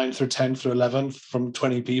or 10th or 11th from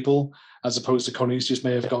 20 people, as opposed to Carnoustie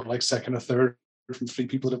may have got second or third from 3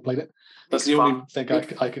 people that have played it. That's the only thing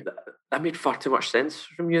I could. That made far too much sense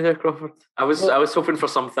from you there, Crawford. I was hoping for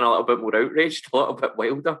something a little bit more outraged, a little bit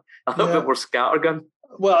wilder, a little bit more scattergun.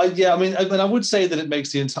 Well, yeah, I mean, I would say that it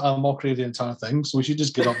makes the entire mockery of the entire thing. So we should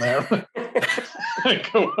just get up there and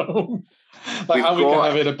go home. How we can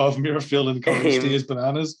have it above Muirfield and Carnoustie is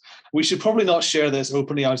bananas. We should probably not share this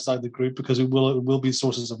openly outside the group because it will be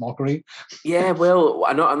sources of mockery. Yeah, well,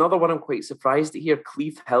 another one I'm quite surprised to hear,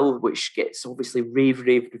 Cleeve Hill, which gets obviously rave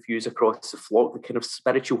reviews across the flock, the kind of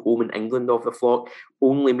spiritual home in England of the flock,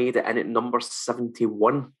 only made it in at number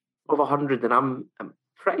 71 of 100, and I'm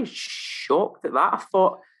pretty shocked at that. I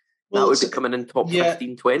thought that would be coming in top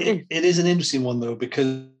 15, 20. It is an interesting one, though,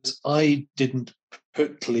 because I didn't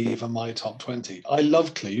put Cleeve in my top 20. I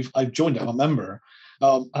love Cleeve. I joined it. I'm a member.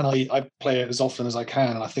 And I play it as often as I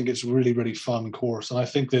can. And I think it's really, really fun course. And I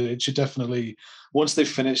think that it should definitely, once they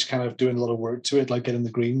finish kind of doing a lot of work to it, like getting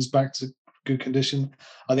the greens back to good condition,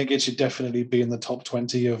 I think it should definitely be in the top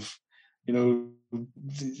 20 of, a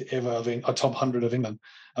top 100 of England,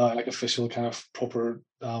 official kind of proper,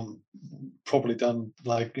 properly done,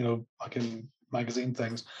 fucking magazine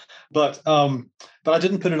things. But I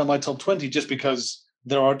didn't put it on my top 20 just because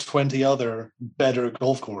there are 20 other better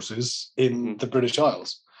golf courses in the British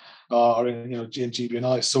Isles, or in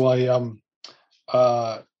GB&I. So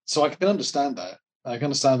I can understand that. I can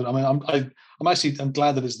understand it. I mean, I'm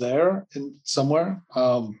glad that it's there in somewhere.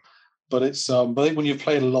 But it's but I think when you've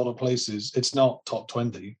played a lot of places, it's not top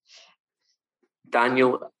 20.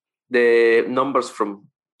 Daniel, the numbers from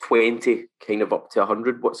 20 kind of up to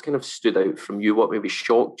 100, what's kind of stood out from you? What maybe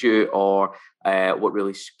shocked you, or what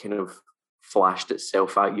really kind of flashed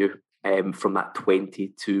itself at you from that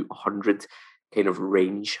 20 to 100 kind of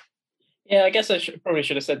range? Yeah, I guess I probably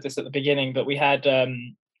should have said this at the beginning, but we had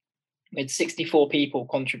 64 people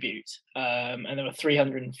contribute, and there were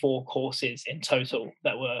 304 courses in total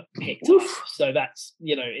that were picked up. So that's,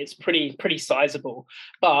 it's pretty sizable.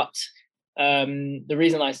 But the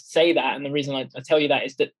reason I say that, and the reason I tell you that,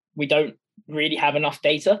 is that we don't really have enough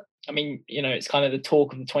data. I mean, it's kind of the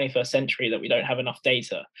talk of the 21st century that we don't have enough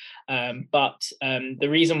data. But the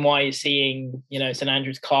reason why you're seeing, St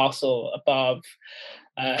Andrews Castle above,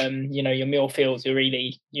 your Millfields,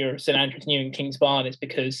 your St Andrews New and Kings Barn, is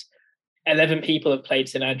because 11 people have played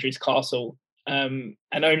St Andrews Castle, and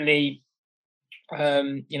only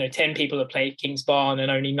 10 people have played Kings Barn,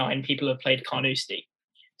 and only 9 people have played Carnoustie.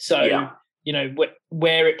 So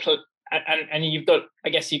where it and you've got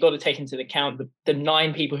to take into account the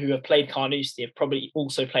 9 people who have played Carnoustie have probably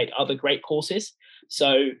also played other great courses.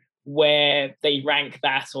 So where they rank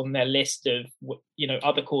that on their list of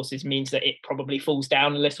other courses means that it probably falls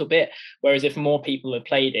down a little bit. Whereas if more people have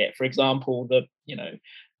played it, for example, the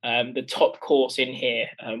top course in here,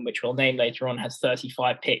 which we'll name later on, has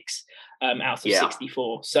 35 picks out of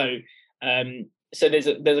 64. So there's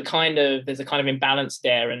a kind of imbalance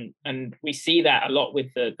there, and we see that a lot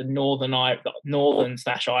with the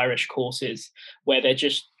northern/Irish courses, where they're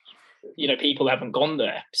just people haven't gone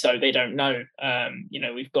there, so they don't know.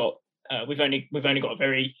 We've only got a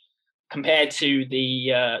very, compared to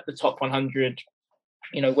the top 100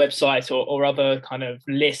 websites or other kind of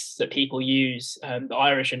lists that people use, the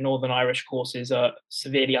Irish and Northern Irish courses are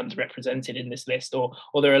severely underrepresented in this list, or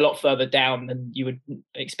they're a lot further down than you would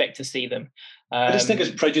expect to see them. I just think it's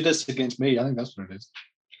prejudice against me. I think that's what it is.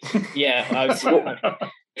 Yeah.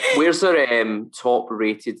 Where's their top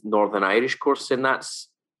rated Northern Irish course? And that's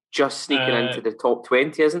just sneaking into the top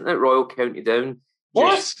 20, isn't it? Royal County Down.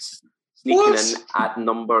 What? Sneaking in at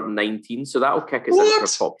number 19, so that'll kick us into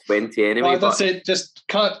the top 20 anyway. Right, that's it. Just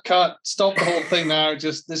cut. Stop the whole thing now.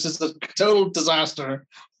 This is a total disaster.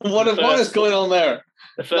 What is going on there?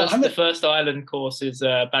 The first island course is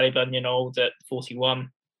Ballybunion Old at 41.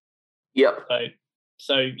 Yep.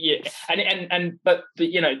 So yeah, but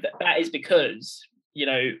that is because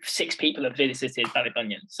 6 people have visited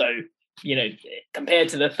Ballybunion. So compared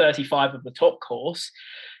to the 35 of the top course,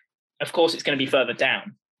 of course it's going to be further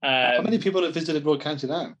down. How many people have visited Royal County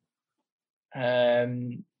Down?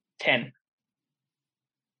 10.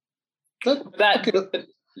 So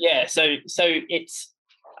it's,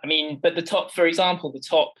 but the top, for example, the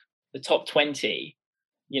top 20,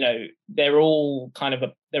 they're all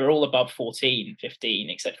above 14, 15,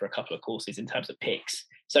 except for a couple of courses in terms of picks.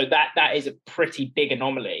 So that is a pretty big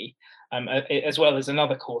anomaly. As well as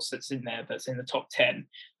another course that's in there that's in the top 10,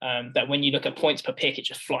 that when you look at points per pick, it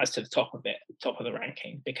just flies to the top of the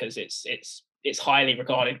ranking, because it's highly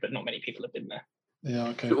regarded, but not many people have been there. Yeah,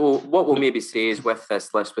 okay. So what we'll maybe say is, with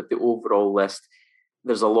this list, with the overall list,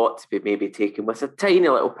 there's a lot to be maybe taken with a tiny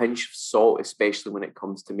little pinch of salt, especially when it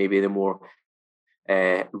comes to maybe the more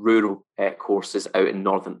rural courses out in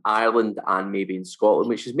Northern Ireland and maybe in Scotland,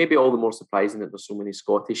 which is maybe all the more surprising that there's so many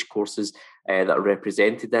Scottish courses that are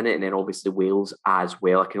represented in it, and then obviously Wales as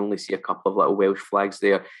well. I can only see a couple of little Welsh flags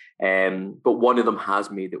there, but one of them has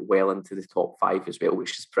made it well into the top 5 as well,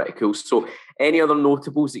 which is pretty cool. So any other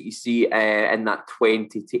notables that you see in that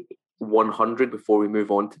 20 to 100 before we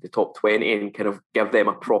move on to the top 20 and kind of give them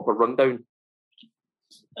a proper rundown?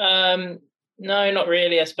 No, not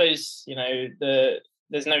really. I suppose,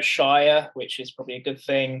 there's no Shire, which is probably a good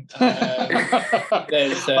thing.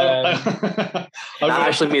 There's that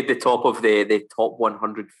actually made the top of the top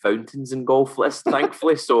 100 fountains in golf list,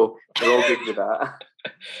 thankfully. So we're all good with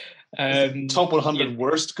that. Top 100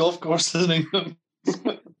 worst golf courses in England.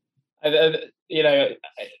 I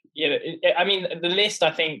mean, the list,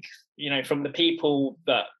 I think, from the people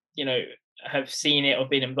that, have seen it or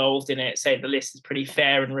been involved in it, say the list is pretty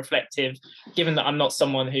fair and reflective. Given that I'm not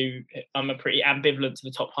someone I'm a pretty ambivalent to the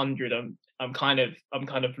top 100. I'm kind of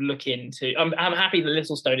looking to. I'm happy that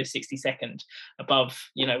Littlestone is 62nd above,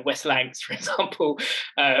 West Lancs, for example,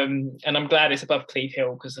 and I'm glad it's above Cleve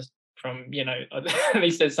Hill, because from at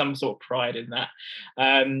least there's some sort of pride in that.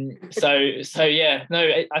 So yeah, no,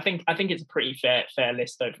 I think it's a pretty fair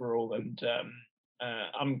list overall, and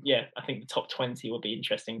I think the top 20 will be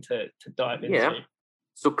interesting to dive into. Yeah.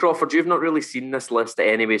 So Crawford, you've not really seen this list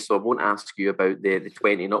anyway, so I won't ask you about the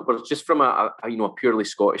 20 upwards, just from a purely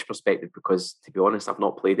Scottish perspective, because to be honest, I've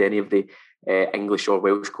not played any of the English or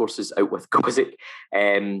Welsh courses out with Goswick.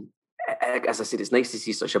 As I said, it's nice to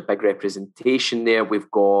see such a big representation there.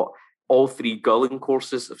 We've got all 3 Gullin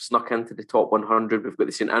courses have snuck into the top 100. We've got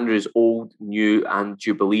the St Andrews Old, New and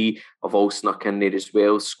Jubilee have all snuck in there as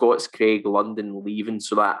well. Scots Craig, London, Leven.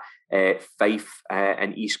 So that Fife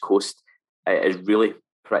and East Coast is really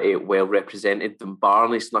pretty well represented.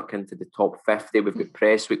 Dunbarney snuck into the top 50. We've got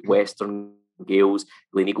Prestwick, Western Gales,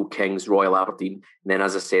 Gleneagle Kings, Royal Aberdeen. And then,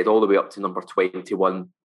 as I said, all the way up to number 21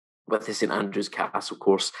 with the St Andrews Castle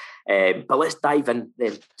course. But let's dive in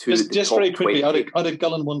then to just the top very quickly. 20. Out of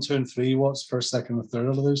Gullin 1, 2 and 3, what's first, second and third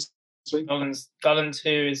out of those 3? Gullin 2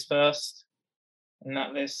 is first in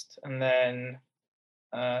that list, and then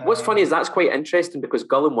what's funny is that's quite interesting, because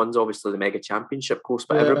Gullin 1's obviously the mega championship course,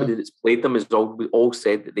 but everybody that's played them has all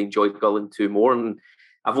said that they enjoyed Gullin 2 more. And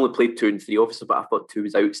I've only played 2 and 3 obviously, but I thought 2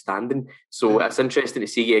 was outstanding. So it's interesting to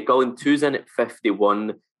see. Gullin 2's in at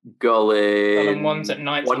 51. Gullin 1's at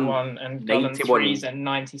 91 and Gullin 3's at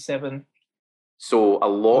 97. So a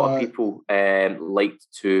lot of people liked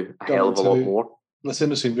 2 a hell of a lot more. That's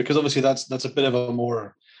interesting, because obviously that's a bit of a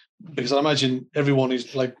more, because I imagine everyone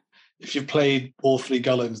is like, if you've played all 3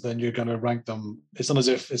 Gullins, then you're going to rank them. It's not as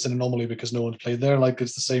if it's an anomaly because no one's played there. Like,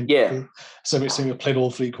 it's the same. Yeah. Same thing. We've played all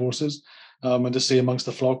 3 courses, and to see amongst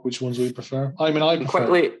the flock which ones we prefer. I mean, I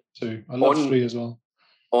prefer 2. I love 3 as well.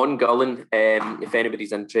 On Gullin, if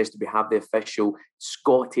anybody's interested, we have the official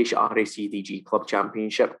Scottish RACDG Club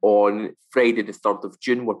Championship on Friday the 3rd of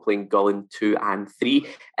June. We're playing Gullin 2 and 3.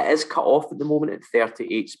 It is cut off at the moment at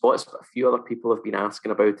 38 spots, but a few other people have been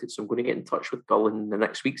asking about it, so I'm going to get in touch with Gullin in the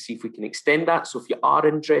next week, see if we can extend that. So if you are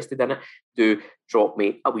interested in it, do drop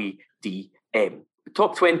me a wee DM.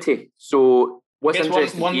 Top 20. So what's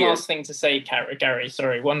interesting one last thing to say, Gary,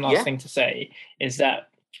 sorry. One last thing to say is that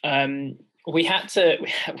we had to,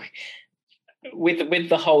 with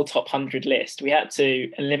the whole top 100 list, we had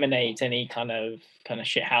to eliminate any kind of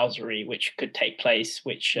shithousery which could take place.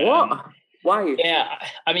 Which what? Why? Yeah,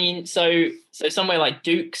 I mean, so somewhere like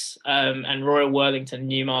Dukes and Royal Worthington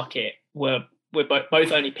Newmarket were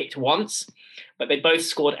both only picked once, but they both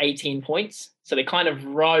scored 18 points. So they kind of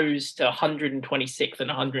rose to 126th and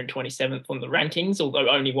 127th on the rankings, although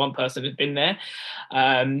only one person had been there.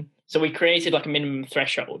 So we created like a minimum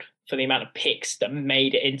threshold for the amount of picks that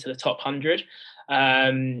made it into the top 100.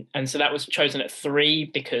 And so that was chosen at 3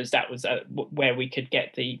 because that was where we could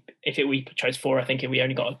get we chose 4, I think we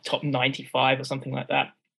only got a top 95 or something like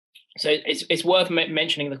that. So it's worth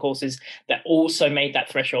mentioning the courses that also made that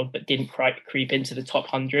threshold but didn't creep into the top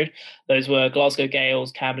 100. Those were Glasgow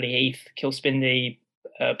Gales, Camberley Heath, Kilspindie,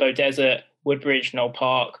 Bow Desert, Woodbridge, Knoll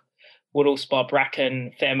Park, Woodall Spa,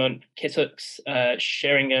 Bracken, Fairmont, Kittocks,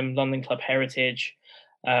 Sheringham, London Club Heritage,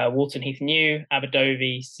 Walton Heath New,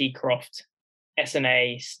 Aberdovi, Seacroft,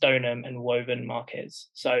 SNA, Stoneham, and Woburn Marquez.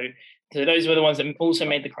 So those were the ones that also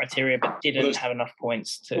made the criteria but didn't have enough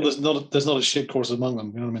points to. Well, there's not a shit course among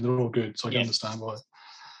them. You know what I mean? They're all good, so I can understand why.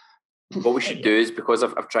 What we should do is, because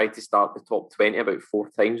I've tried to start the top 20 about 4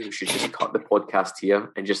 times, we should just cut the podcast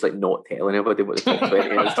here and just like not tell anybody what the top 20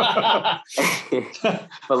 is.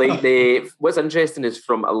 But like what's interesting is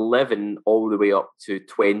from 11 all the way up to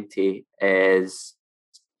 20 is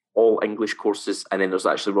all English courses, and then there's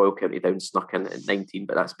actually Royal County Down snuck in at 19,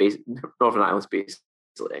 but that's Northern Ireland's basically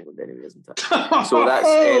England anyway, isn't it? So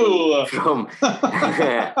that's from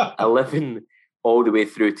 11 all the way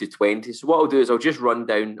through to 20. So what I'll do is I'll just run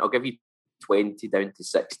down, I'll give you 20 down to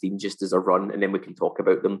 16 just as a run, and then we can talk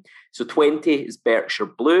about them. So 20 is Berkshire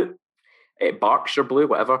Blue,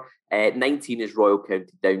 whatever. 19 is Royal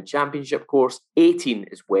County Down Championship course. 18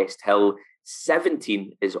 is West Hill.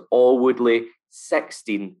 17 is Alwoodley.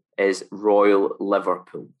 16 is Royal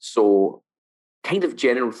Liverpool. So kind of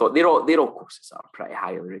general thought, they're all courses that are pretty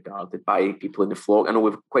highly regarded by people in the flock. I know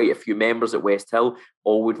we've quite a few members at West Hill.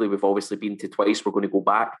 Alwoodley we've obviously been to twice. We're going to go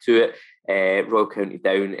back to it. Royal County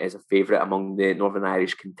Down is a favourite among the Northern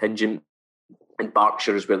Irish contingent, and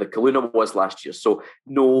Berkshire is where the Kaluna was last year. So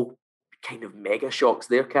no kind of mega shocks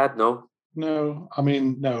there, Cad. No, I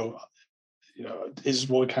mean, no. You know, is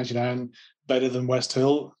Royal County Down better than West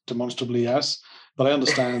Hill? Demonstrably, yes. But I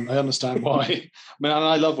understand why. I mean, and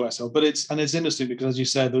I love West Hill, but it's interesting because, as you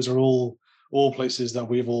said, those are all places that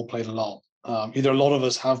we've all played a lot. Either a lot of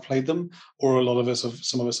us have played them, or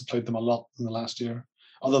some of us have played them a lot in the last year,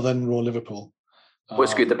 other than Royal Liverpool.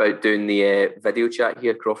 What's good about doing the video chat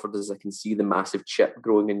here, Crawford, is I can see the massive chip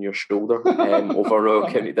growing in your shoulder over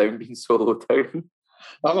Royal County Down being so low down.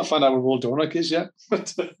 I haven't found out where Royal Dornoch is yet,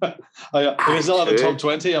 but if it's not in the top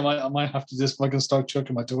 20, I might have to just fucking start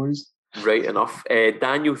chucking my toys. Right enough.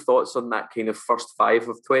 Daniel, thoughts on that kind of first 5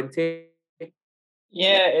 of 20?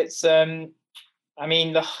 Yeah, it's I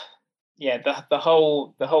mean the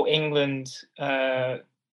whole England the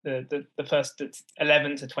first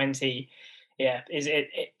 11 to 20,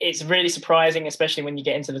 it's really surprising, especially when you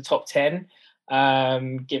get into the top 10.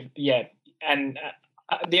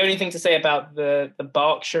 The only thing to say about the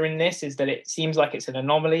Berkshire in this is that it seems like it's an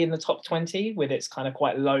anomaly in the top 20 with its kind of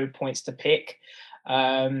quite low points to pick.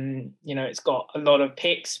 It's got a lot of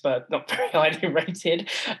picks, but not very highly rated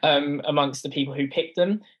amongst the people who picked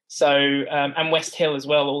them. So, and West Hill as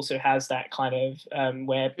well also has that kind of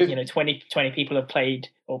where 20 people have played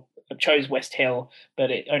or chose West Hill,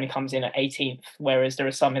 but it only comes in at 18th. Whereas there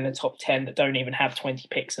are some in the top 10 that don't even have 20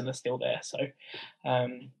 picks and are still there. So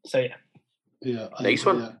yeah. Yeah, nice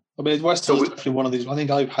one. Yeah. I mean, West Hill is definitely one of these. I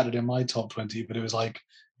think I've had it in my top 20, but it was like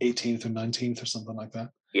 18th or 19th or something like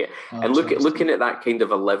that. Yeah, and looking at that kind of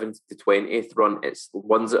 11th to 20th run, it's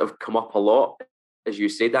ones that have come up a lot, as you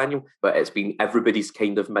say, Daniel, but it's been everybody's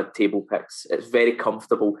kind of mid-table picks. It's very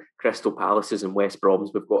comfortable. Crystal Palaces and West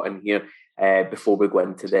Broms we've got in here before we go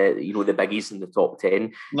into the the biggies in the top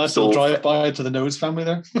 10. Nice little drive-by to the Nose family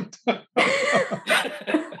there.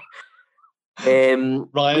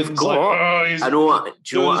 Ryan's I know.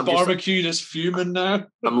 Do you know what? Barbecue just fuming now.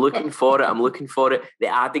 I'm looking for it. The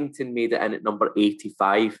Addington made it in at number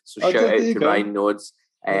 85. So shout out to Ryan Nods.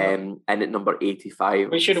 And at number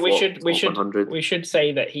 85. We should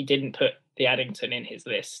say that he didn't put the Addington in his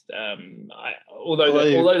list. Although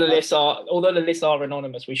the lists are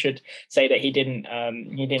anonymous, we should say that he didn't.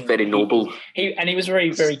 Very noble. He was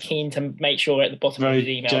very, very keen to make sure at the bottom of his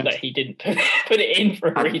email that he didn't put it in for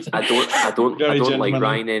a reason. I don't like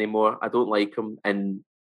Ryan anymore. I don't like him, and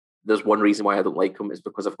there's one reason why I don't like him is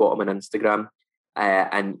because I've got him on Instagram,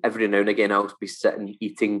 and every now and again I'll be sitting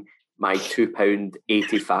eating my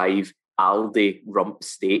 £2.85 Aldi rump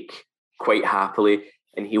steak quite happily,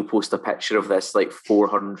 and he'll post a picture of this like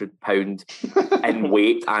 £400 in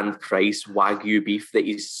weight and price Wagyu beef that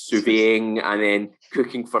he's sautéing and then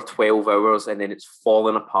cooking for 12 hours, and then it's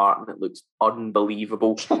falling apart and it looks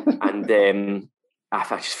unbelievable. And I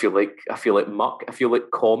just feel like muck. I feel like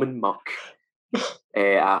common muck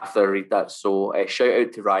after I read that. So shout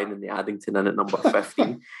out to Ryan and the Addington in at number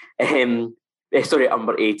 15.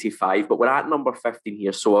 Number 85, but we're at number 15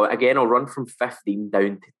 here. So again, I'll run from 15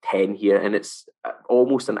 down to 10 here, and it's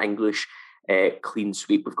almost an English clean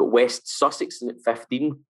sweep. We've got West Sussex at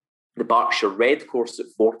 15, the Berkshire Red course at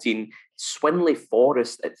 14, Swinley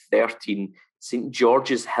Forest at 13, St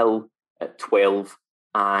George's Hill at 12,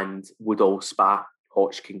 and Woodall Spa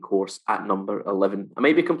Hodgkin course at number 11. I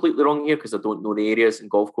may be completely wrong here because I don't know the areas and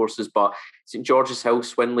golf courses, but St George's Hill,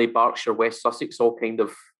 Swinley, Berkshire, West Sussex, all kind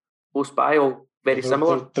of close by, all very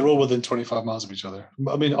similar. They're all within 25 miles of each other.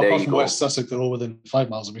 I mean, apart from West Sussex, they're all within 5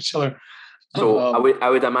 miles of each other. So I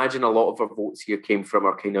would imagine a lot of our votes here came from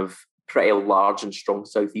our kind of pretty large and strong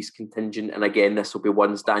Southeast contingent. And again, this will be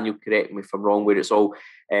ones, Daniel, correct me if I'm wrong, where it's all,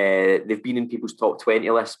 they've been in people's top 20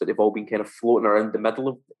 lists, but they've all been kind of floating around the middle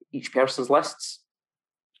of each person's lists.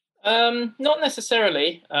 Not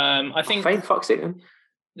necessarily. I think... Fine, fuck's sake then.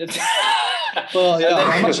 Well, yeah,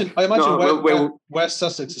 I imagine West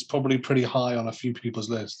Sussex is probably pretty high on a few people's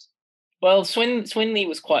lists. Well, Swinley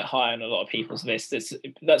was quite high on a lot of people's lists.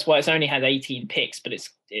 That's why it's only had 18 picks, but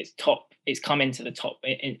it's come into the top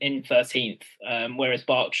in 13th. Whereas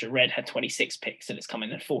Berkshire Red had 26 picks and it's come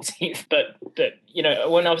in at 14th. But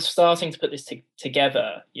when I was starting to put this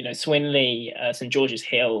together, Swinley, St George's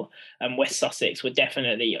Hill, and West Sussex were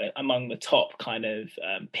definitely among the top kind of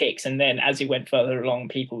picks. And then as you went further along,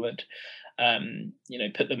 people would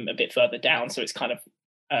put them a bit further down. So it's kind of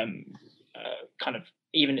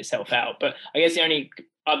even itself out. But I guess the only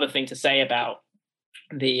other thing to say about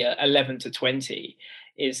the 11 to 20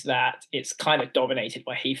 is that it's kind of dominated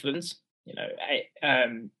by Heathlands.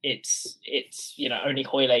 It's only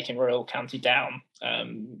Hoylake and Royal County Down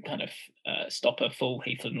stop a full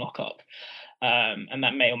Heathland lockup, and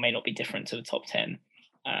that may or may not be different to the top 10.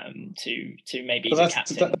 To maybe the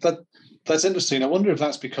captain. That's interesting. I wonder if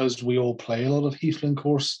that's because we all play a lot of Heathland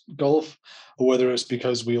course golf, or whether it's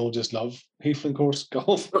because we all just love Heathland course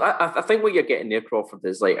golf. Well, I think what you're getting there, Crawford,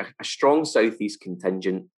 is like a strong Southeast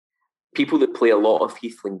contingent, people that play a lot of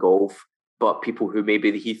Heathland golf, but people who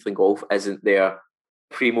maybe the Heathland golf isn't their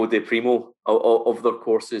primo de primo of their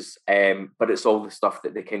courses, but it's all the stuff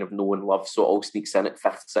that they kind of know and love, so it all sneaks in at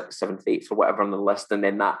 5th, 6th, 7th, 8th or whatever on the list, and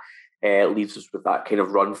then that leaves us with that kind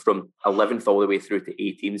of run from 11th all the way through to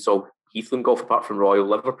 18th. So Heathland golf, apart from Royal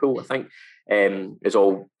Liverpool, I think, is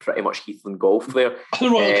all pretty much Heathland golf there.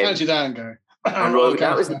 Royal County Down, Gary. And Royal,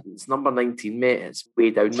 it's number 19, mate. It's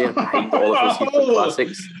way down there behind all of those Heathland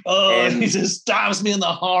classics. He just stabs me in the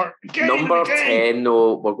heart. Number 10,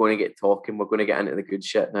 no, we're going to get talking. We're going to get into the good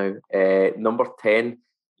shit now. Number 10,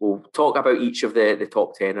 we'll talk about each of the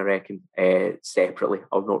top 10, I reckon, separately.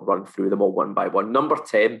 I'll not run through them all one by one. Number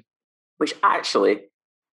 10, which actually,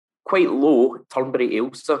 quite low, Turnberry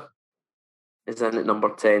Ailsa is in at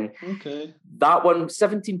number 10. Okay. That one,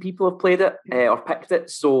 17 people have played it or picked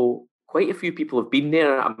it, so quite a few people have been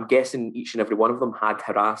there. I'm guessing each and every one of them had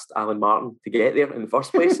harassed Alan Martin to get there in the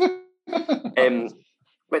first place. But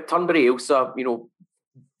Turnberry Ailsa,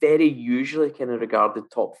 very usually kind of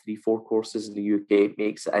regarded top 3-4 courses in the UK,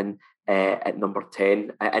 makes it in at number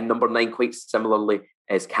 10. And number 9, quite similarly,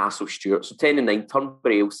 is Castle Stuart. So 10 and 9,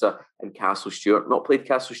 Turnberry Ailsa and Castle Stuart. Not played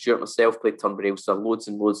Castle Stuart myself, played Turnberry Ailsa loads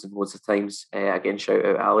and loads and loads of times. Again, shout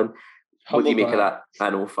out Alan. What do you make of that? I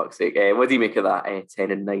know, fuck's sake. What do you make of that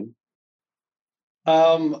 10 and 9?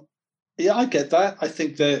 Yeah, I get that. I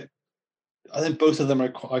think both of them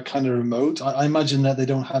are kind of remote. I imagine that they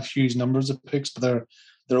don't have huge numbers of picks, but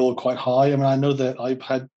they're all quite high. I mean, I know that I've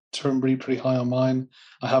had Turnberry pretty high on mine.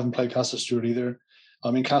 I haven't played Castle Stuart either. I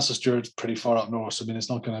mean, Castle Stuart's pretty far up north, so I mean, it's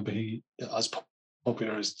not going to be as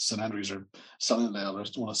popular as St Andrews or Sunningdale or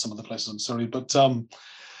one of some of the places in Surrey. But yeah,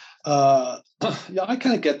 I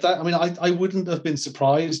kind of get that. I mean, I wouldn't have been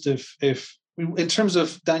surprised if in terms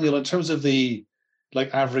of Daniel, in terms of the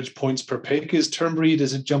average points per pick,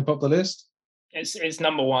 does it jump up the list? It's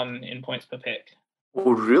number 1 in points per pick.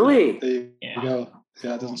 Oh, really? There you go.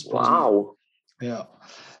 Yeah, it doesn't surprise Wow. me. Yeah.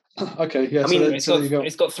 Okay, yeah. I mean,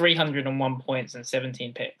 it's got 301 points and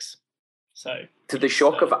 17 picks. So, to the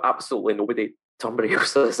shock of absolutely nobody, Turnberry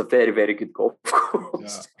Ailsa is a very, very good golf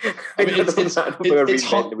course. Yeah. I mean,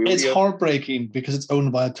 it's heartbreaking because it's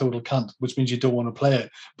owned by a total cunt, which means you don't want to play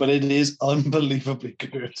it. But it is unbelievably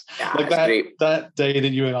good. Yeah, that day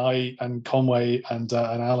that you and I and Conway and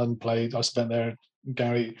Alan played, I spent there,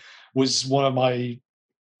 Gary, was one of my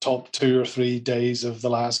top 2 or 3 days of the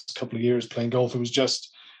last couple of years playing golf. It was just,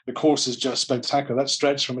 the course is just spectacular. That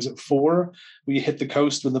stretch from, is it 4, where you hit the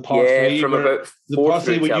coast with the par 3? From about the par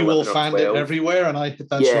 3 where you will find it everywhere, and I hit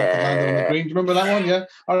that shot to land on the green. Do you remember that one? Yeah,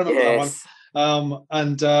 I remember that one.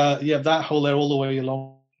 That hole there all the way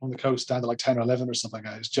along the coast down to 10 or 11 or something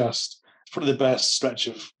like that. It's probably the best stretch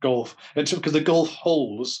of golf. Because the golf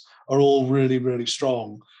holes are all really, really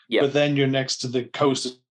strong. Yep. But then you're next to the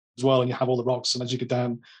coast as well, and you have all the rocks, and as you get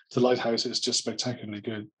down to the lighthouse, it's just spectacularly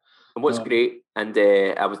good. And what's great, and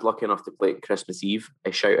I was lucky enough to play it Christmas Eve,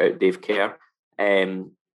 shout out Dave Kerr,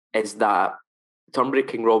 is that Turnberry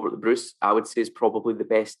King Robert the Bruce, I would say, is probably the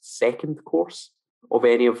best second course of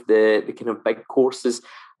any of the kind of big courses.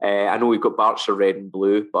 I know we've got Berkshire Red and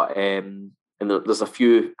Blue, but and there's a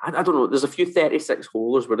few, I don't know, there's a few 36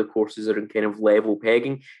 holers where the courses are in kind of level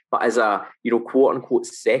pegging, but as a, quote unquote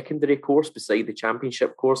secondary course beside the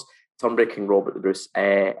championship course, Turnberry King Robert the Bruce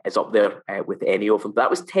is up there with any of them. But that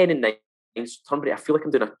was 10 and 9. So Turnberry, I feel like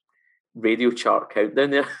I'm doing a radio chart countdown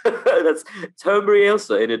there. That's Turnberry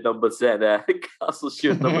Ailsa in at number 10,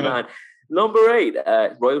 Castleshire number 9. Number 8,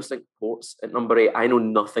 Royal Cinque Ports at number 8. I know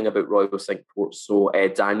nothing about Royal Cinque Ports, so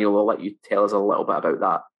Daniel, I'll let you tell us a little bit about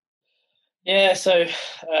that. Yeah, so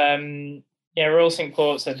Royal Cinque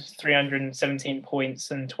Ports had 317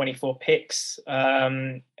 points and 24 picks.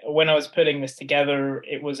 When I was putting this together,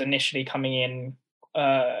 it was initially coming in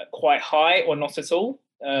quite high or not at all.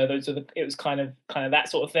 It was kind of that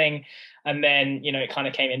sort of thing, and then it kind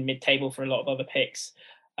of came in mid-table for a lot of other picks.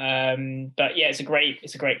 But yeah, it's a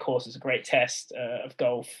great course. It's a great test of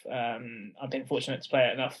golf. I've been fortunate to play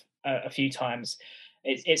it enough a few times.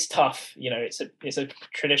 It's tough, it's a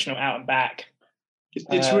traditional out and back.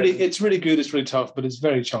 It's really good. It's really tough, but it's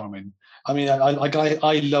very charming. I mean,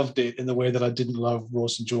 I loved it in the way that I didn't love Royal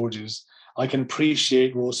St George's. I can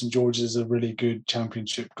appreciate Royal St George's as a really good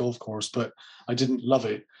championship golf course, but I didn't love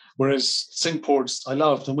it. Whereas Cinque Ports, I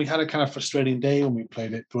loved, and we had a kind of frustrating day when we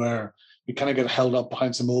played it, where we kind of got held up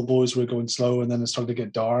behind some old boys who were going slow, and then it started to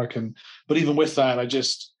get dark. But even with that,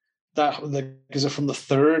 because from the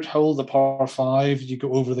third hole, the par 5, you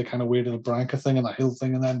go over the kind of weird little branca thing and that hill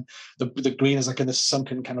thing, and then the green is like in this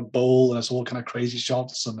sunken kind of bowl, and it's all kind of crazy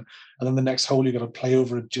shots, and then the next hole you got to play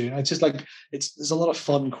over a dune. It's just like there's a lot of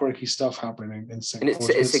fun, quirky stuff happening in Cinque Ports.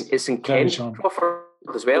 And it's in Kent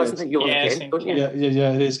as well, isn't it? You live in Kent, don't you?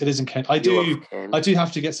 Yeah, it is in Kent. I do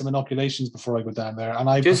have to get some inoculations before I go down there, and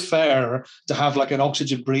I prefer to have like an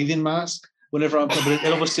oxygen breathing mask whenever I'm playing.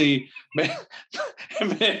 It obviously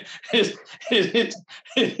it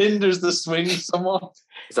hinders the swing somewhat.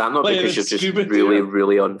 Is that not because you're just really,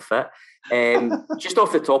 really unfit? Just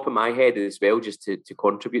off the top of my head as well, just to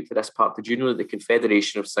contribute to this part, did you know that the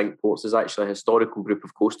Confederation of Cinque Ports is actually a historical group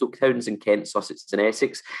of coastal towns in Kent, Sussex and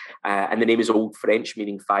Essex, and the name is Old French,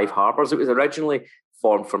 meaning 5 harbours. It was originally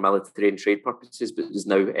formed for military and trade purposes, but is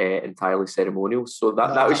now entirely ceremonial. So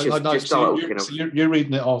that was just a little So you're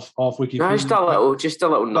reading it off Wikipedia. No, just a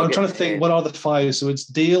little nugget. I'm trying to think, what are the 5? So it's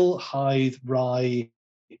Dale, Hythe, Rye,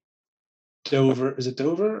 Dover. Is it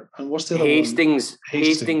Dover? And what's the other one?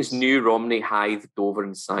 Hastings, New Romney, Hythe, Dover,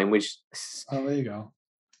 and Sandwich. Oh, there you go.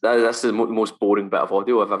 That's the most boring bit of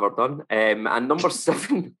audio I've ever done. And number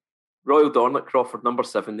 7, Royal Dornoch Crawford. Number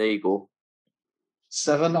 7. There you go.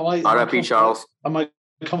 7. R.I.P. Charles. Am I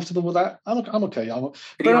comfortable with that? I'm okay.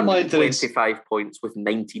 Bear in mind that 25 points with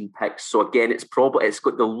 19 picks. So again, it's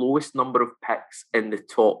got the lowest number of picks in the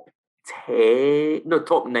top 9.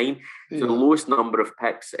 Yeah. So the lowest number of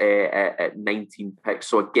picks at 19 picks.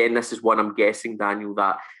 So again, this is one I'm guessing, Daniel,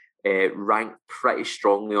 that ranked pretty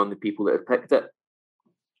strongly on the people that have picked it.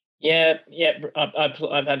 Yeah.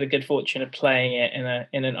 I've had the good fortune of playing it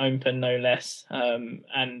in an open, no less,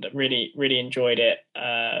 and really, really enjoyed it.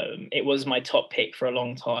 It was my top pick for a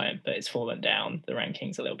long time, but it's fallen down the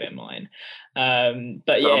rankings a little bit. Mine,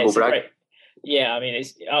 but yeah, it's great. Yeah, I mean,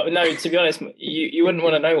 it's no. To be honest, you wouldn't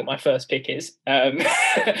want to know what my first pick is.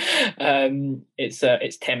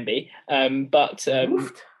 It's Tenby, but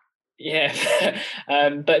yeah,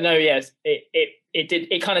 but no, yes,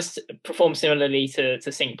 it kind of performed similarly to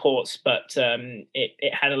Cinque Ports, but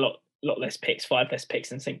it had a lot less picks, 5 less picks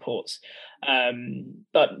than Cinque Ports.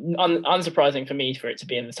 But unsurprising for me for it to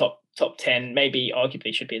be in the top 10, maybe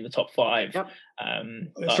arguably should be in the top 5. Yep.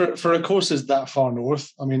 For a course is that far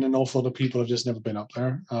north, I mean, an awful lot of people have just never been up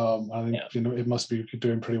there. I think it must be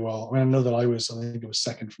doing pretty well. I mean, I know that I think it was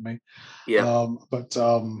second for me. Yeah. But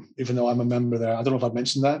even though I'm a member there, I don't know if I've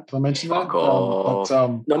mentioned that. Did I mention that?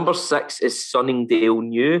 But number 6 is Sunningdale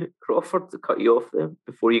New, Crawford, to cut you off there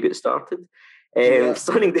before you get started.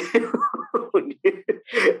 Sunningdale New,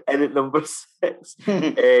 and at number 6,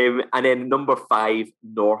 and then number 5,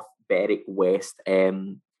 North Berwick West.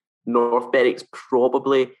 North Berwick's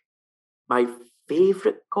probably my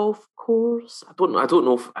favourite golf course. I don't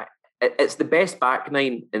know if it's the best back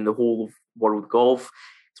 9 in the whole of world golf.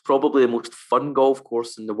 It's probably the most fun golf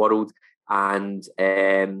course in the world, and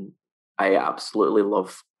I absolutely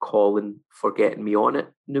love Colin for getting me on it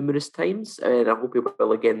numerous times, and I hope he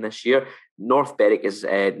will again this year. North Berwick is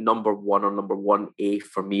number 1 or number 1A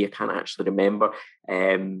for me. I can't actually remember.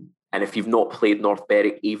 And if you've not played North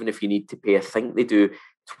Berwick, even if you need to pay, I think they do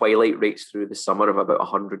twilight rates through the summer of about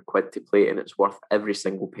 £100 to play, and it's worth every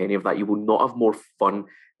single penny of that. You will not have more fun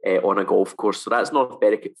on a golf course. So that's North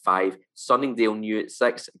Berwick at 5. Sunningdale New at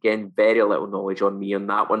 6. Again, very little knowledge on me on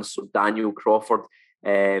that one. So Daniel Crawford,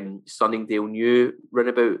 Sunningdale New, run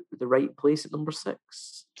about the right place at number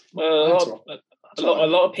 6. Well, a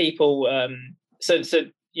lot of people. So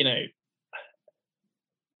you know,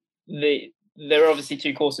 there are obviously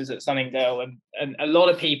two courses at Sunningdale, and a lot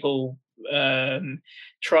of people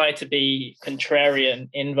try to be contrarian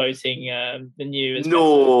in voting the new. As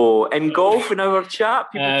no, in golf in our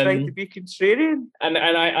chat, people try to be contrarian, and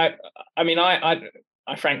I mean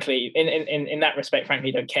I frankly, in that respect,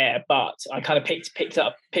 frankly, don't care. But I kind of picked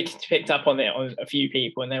up on it on a few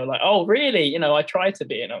people, and they were like, "Oh, really? You know, I try to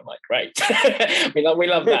be," and I'm like, "Great, we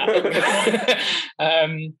love that."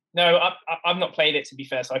 No, I've not played it, to be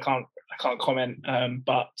fair, so I can't comment.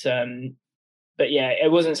 But yeah,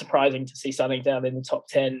 it wasn't surprising to see Sunningdale in the top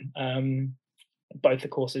 10. Both the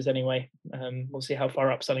courses, anyway. We'll see how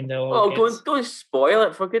far up Sunningdale. Oh, don't spoil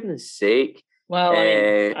it, for goodness sake. Well,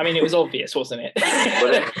 I mean, it was obvious, wasn't it?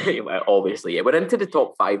 Well, obviously, yeah. We're into the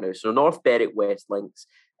top 5 now. So North Berwick West Links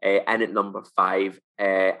in at number 5,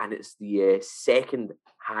 and it's the second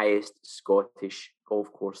highest Scottish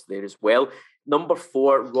golf course there as well. Number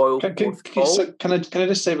 4, Royal Porthcawl. Can I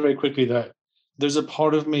just say very quickly that there's a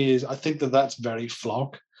part of me is I think that's very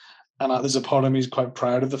flock, and there's a part of me is quite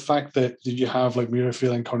proud of the fact that you have like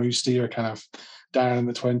Muirfield and Carnoustie are kind of down in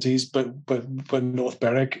the 20s, but North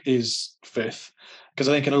Berwick is 5th, because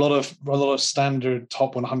I think in a lot of standard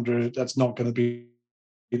top 100 that's not going to be.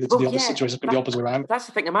 It's the opposite situation. It's going to be the opposite around. That's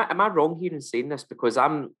the thing. Am I wrong here in saying this? Because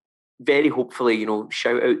I'm very hopefully,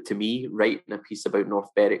 shout out to me writing a piece about North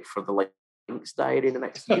Berwick for the Links Diary in the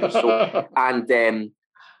next year or so, and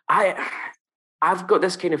I've got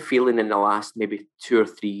this kind of feeling in the last maybe 2 or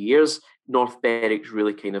 3 years, North Berwick's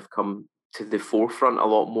really kind of come to the forefront a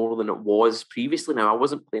lot more than it was previously. Now, I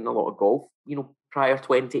wasn't playing a lot of golf, prior to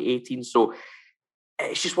 2018, so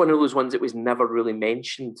it's just one of those ones that was never really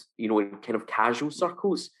mentioned, in kind of casual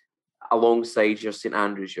circles, alongside your St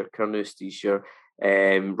Andrews, your Carnousties, your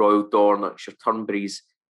Royal Dornocks, your Turnberries.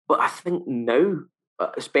 But I think now,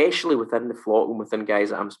 especially within the flock and within guys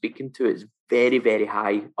that I'm speaking to, it's very, very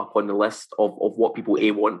high up on the list of what people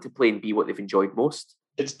A, want to play, and B, what they've enjoyed most.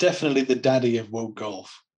 It's definitely the daddy of woke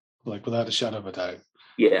golf, like without a shadow of a doubt.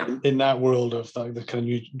 Yeah. In that world of the kind of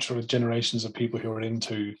new sort of generations of people who are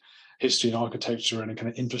into history and architecture and a kind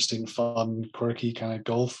of interesting, fun, quirky kind of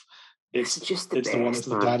golf, it's just the best, one that's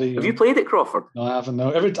the daddy. Have you played it, Crawford? No, I haven't. No,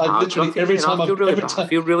 every time I go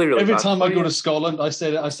to Scotland, I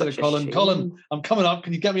say to Colin, I'm coming up.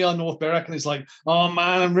 Can you get me on North Berwick? And he's like, "Oh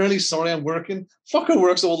man, I'm really sorry, I'm working." Fucker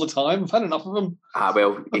works all the time. I've had enough of him.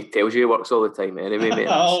 Well, he tells you he works all the time anyway, mate.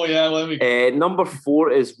 Oh yeah. Well, number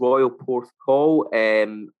 4 is Royal Porthcawl,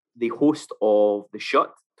 the host of the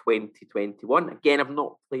Shut 2021. Again, I've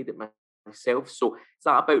not played it myself, so is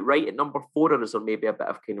that about right at number 4, or is there maybe a bit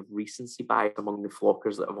of kind of recency bias among the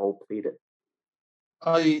flockers that have all played it?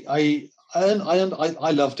 I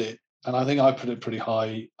loved it, and I think I put it pretty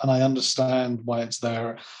high, and I understand why it's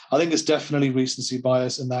there. I think it's definitely recency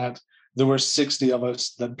bias in that there were 60 of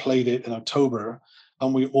us that played it in October,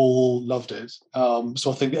 and we all loved it.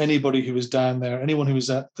 So I think anybody who was down there, anyone who was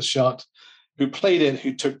at the Shut, who played it,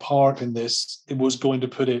 who took part in this, it was going to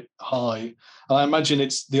put it high. And I imagine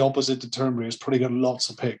it's the opposite to Turnberry. It's probably got lots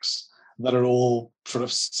of picks that are all sort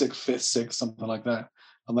of 6th, 5th, 6th, something like that,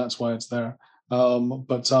 and that's why it's there.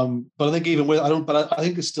 But I think even with I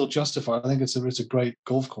think it's still justified. I think it's a great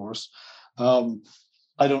golf course. I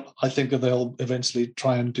think that they'll eventually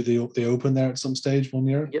try and do the Open there at some stage one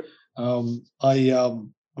year. Yep.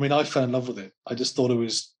 I fell in love with it. I just thought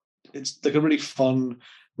it's like a really fun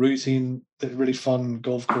routine, really fun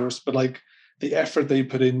golf course, but like the effort they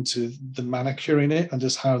put into the manicuring it and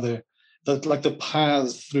just how the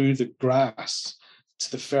paths through the grass to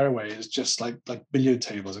the fairway is just like billiard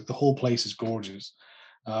tables. Like the whole place is gorgeous.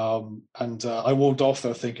 And I walked off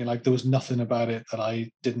there thinking like there was nothing about it that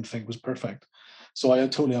I didn't think was perfect. So I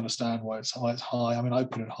totally understand why it's high. I mean, I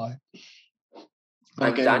put it high.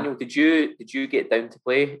 Daniel, did you get down to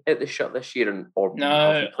play at the Shut this year, or no,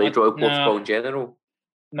 have you played Royal Porthcawl in general?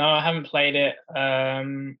 No, I haven't played it.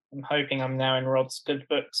 I'm hoping I'm now in Rod's good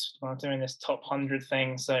books while doing this top 100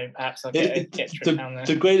 thing, so perhaps I'll get a trip down there.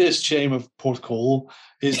 The greatest shame of Porthcawl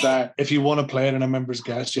is that if you want to play it in a member's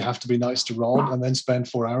guest, you have to be nice to Rod and then spend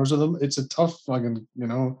 4 hours with him. It's a tough fucking,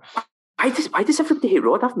 Why does everybody hate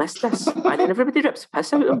Rod? I've missed this. And then everybody rips the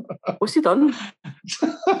piss out of him. What's he done?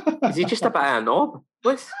 Is he just a bit of a knob?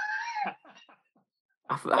 Do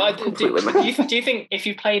you think if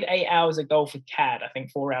you played 8 hours of golf with Cad, I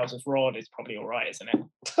think 4 hours with Rod is probably all right, isn't it?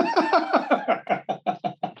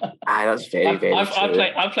 That's very, very true.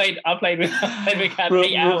 I played with Cad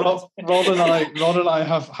 8 hours. Rod and I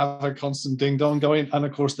have a constant ding dong going, and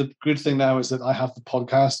of course the good thing now is that I have the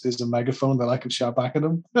podcast is a megaphone that I can shout back at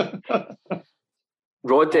him.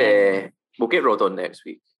 Rod, we'll get Rod on next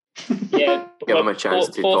week. Yeah, give him a chance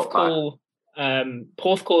to talk back.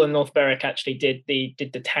 Porthcawl and North Berwick actually did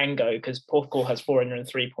the tango, because Porthcawl has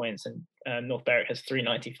 403 points and North Berwick has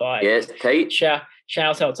 395. Yeah, it's tight.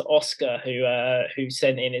 Shout out to Oscar who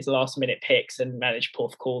sent in his last minute picks and managed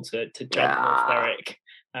Porthcawl to jump North Berwick.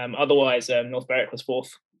 Otherwise, North Berwick was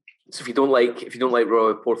fourth. So if you don't like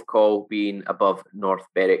Royal Porthcawl being above North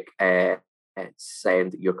Berwick,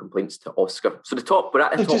 send your complaints to Oscar. So we're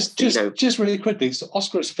at the top three now. Just really quickly, so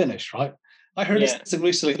Oscar is finished, right? I heard this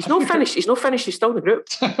recently. He's not finished. He's still in the group.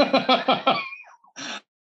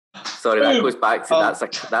 Sorry, that goes back to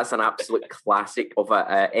that's an absolute classic of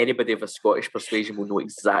anybody of a Scottish persuasion will know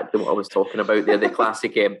exactly what I was talking about there. The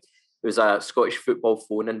classic. There was a Scottish football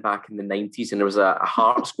phone-in back in the 90s, and there was a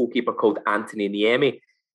Hearts goalkeeper called Anthony Niemi,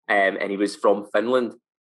 and he was from Finland.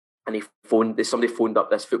 And somebody phoned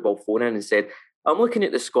up this football phone-in and said, I'm looking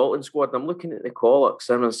at the Scotland squad, and I'm looking at the call-ups,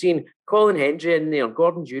 and I'm seeing Colin Hendry in there,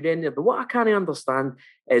 Gordon Dury in there, but what I can't understand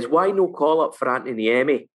is why no call-up for Anthony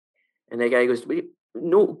Niemi? And the guy goes,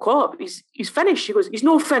 no call-up, he's finished. He goes, he's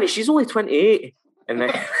not finished, he's only 28. And then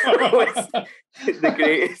was the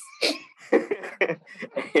greatest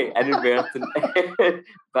inadvertent bit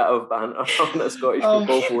of banter on the Scottish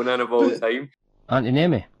football phone-in of all time. Anthony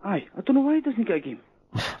Niemi? Aye, I don't know why he doesn't get a game.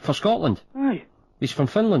 For Scotland? Aye. He's from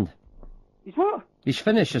Finland. He's what? He's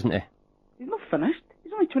Finnish, isn't he? He's not finished.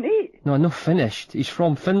 He's only 28. No, not finished. He's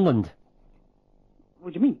from Finland.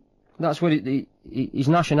 What do you mean? That's where his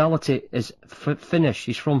nationality is Finnish.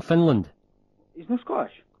 He's from Finland. He's not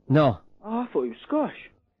Scottish? No. Oh, I thought he was Scottish.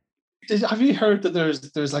 Have you heard that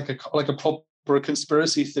there's like a proper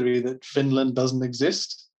conspiracy theory that Finland doesn't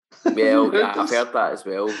exist? Well, yeah, I've heard that as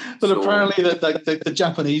well. But apparently the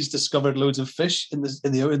Japanese discovered loads of fish in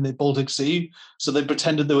the Baltic Sea, so they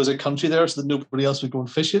pretended there was a country there so that nobody else would go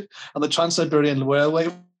and fish it. And the Trans-Siberian Railway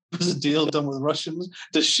was a deal done with Russians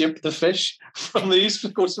to ship the fish from the east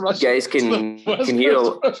coast of Russia. Guys can hear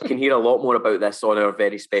a lot more about this on our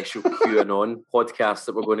very special QAnon podcast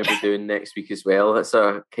that we're going to be doing next week as well. It's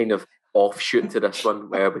a kind of offshoot to this one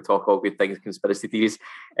where we talk all good things, conspiracy theories.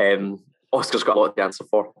 Oscar's got a lot to answer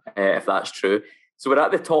for, if that's true. So we're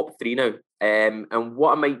at the top three now. And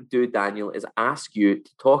what I might do, Daniel, is ask you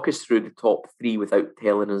to talk us through the top three without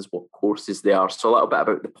telling us what courses they are. So a little bit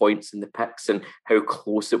about the points and the picks and how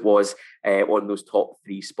close it was on those top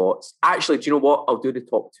three spots. Actually, do you know what? I'll do the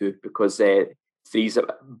top two because three's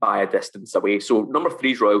by a distance away. So number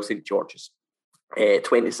three is Royal St. George's.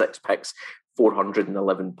 26 picks,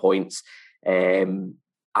 411 points.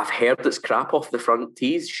 I've heard it's crap off the front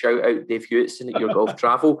tees. Shout out Dave Hewitson at Your Golf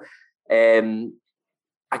Travel.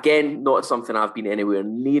 Again, not something I've been anywhere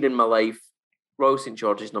near in my life. Royal St.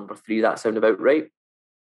 George's number three, that sound about right?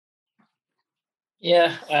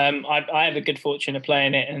 Yeah, I had the good fortune of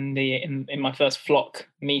playing it in my first flock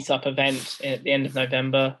meetup event at the end of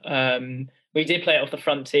November. We did play it off the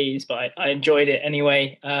front tees, but I enjoyed it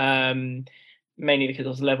anyway, mainly because it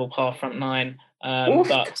was level par front nine.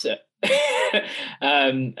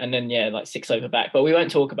 And then like 6 over back, but we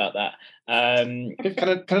won't talk about that. Can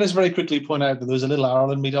I just very quickly point out that there was a little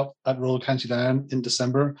Ireland meetup at Royal County Down in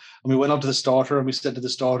December, and we went up to the starter and we said to the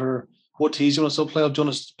starter, what tees do you want to play off? Do you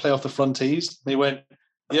want to play off the front tees? And he went,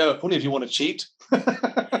 yeah, only if you want to cheat.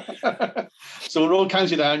 So Royal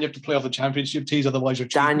County Down, you have to play off the championship tees, otherwise you're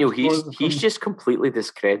cheating. Daniel, he's just completely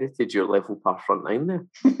discredited your level par front nine there.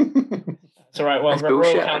 It's all right. Well,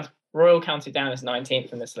 Royal County Down is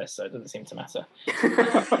 19th in this list, so it doesn't seem to matter.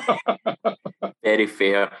 Very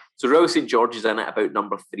fair. So Royal St. George's in at about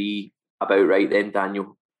number three, about right then,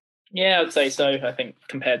 Daniel. Yeah, I'd say so. I think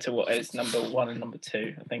compared to what is number one and number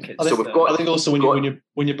two, I think it's. I think also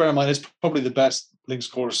when you bear in mind, it's probably the best links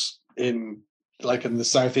course in the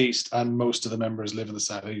southeast, and most of the members live in the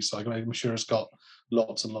southeast. So I'm sure it's got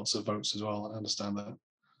lots and lots of votes as well. I understand that.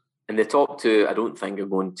 And the top two, I don't think are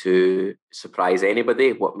going to surprise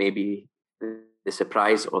anybody. What may be the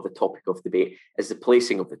surprise or the topic of debate is the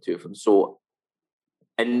placing of the two of them. So,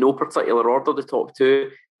 in no particular order, the top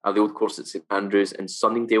two are the Old Course at St Andrews and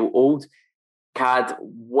Sunningdale Old. Cad,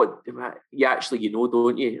 what you actually know,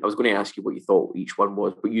 don't you? I was going to ask you what you thought each one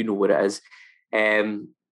was, but you know what it is.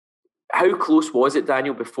 How close was it,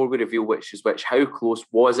 Daniel, before we reveal which is which? How close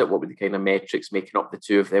was it? What were the kind of metrics making up the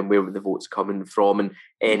two of them? Where were the votes coming from? And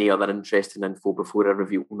any other interesting info before I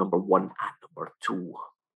reveal number one and number two?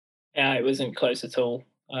 Yeah, it wasn't close at all.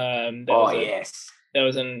 Yes. There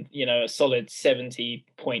was a solid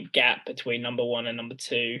 70-point gap between number one and number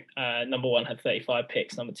two. Number one had 35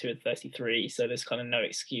 picks, number two had 33. So there's kind of no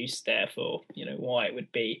excuse there for why it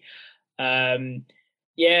would be. How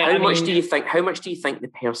much do you think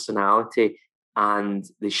the personality and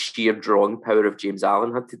the sheer drawing power of James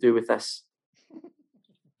Allen had to do with this?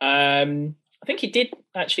 I think he did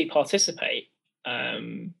actually participate. I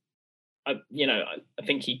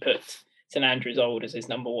think he put St Andrews Old as his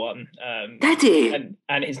number 1. Did he?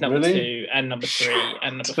 And his number Really? 2 and number 3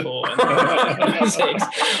 and number 4 and number 6.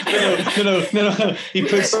 No. He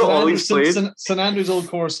puts St St Andrews Old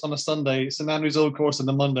Course on a Sunday, St Andrews Old Course on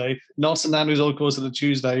a Monday, not St Andrews Old Course on a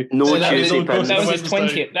Tuesday. No St. Andrews Tuesday Old Course That on was a his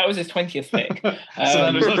Wednesday. 20th. That was his 20th pick. St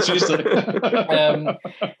Andrews on Tuesday.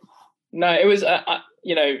 No, it was.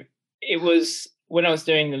 It was when I was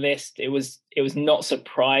doing the list. It was not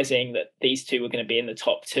surprising that these two were going to be in the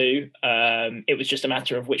top 2. It was just a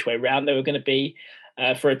matter of which way round they were going to be.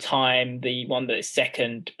 For a time, the one that is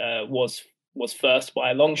second was first by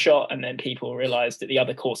a long shot, and then people realised that the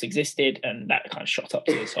other course existed, and that kind of shot up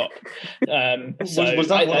to the top. Was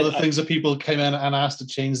that one of the things that people came in and asked to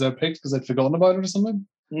change their picks because they'd forgotten about it or something?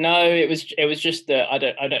 No, it was just that I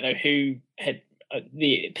don't know who had.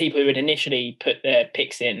 The people who had initially put their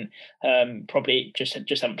picks in probably just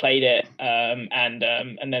haven't played it, and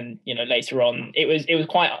then later on it was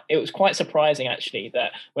quite surprising actually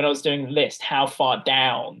that when I was doing the list how far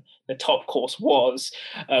down the top course was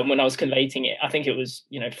when I was collating it. I think it was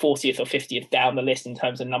 40th or 50th down the list in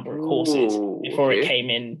terms of number of courses before it came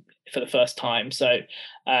in for the first time. So,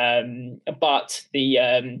 but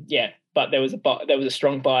there was a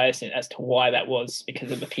strong bias as to why that was,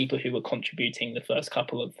 because of the people who were contributing the first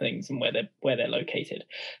couple of things and where they're located.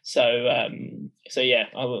 So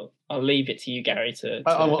I'll leave it to you, Gary.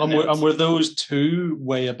 And were those two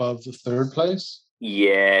way above the third place?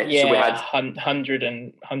 Yeah. Yeah, so we had 100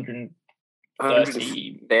 and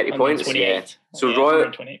 130 points. Yeah. So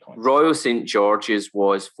Royal St George's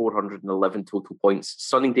was 411 total points.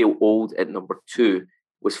 Sunningdale Old at number 2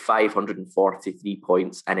 was 543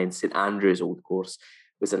 points, and then St Andrews Old Course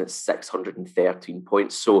was in at 613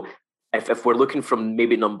 points. So if we're looking from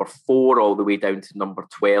maybe number 4 all the way down to number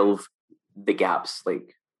 12, the gap's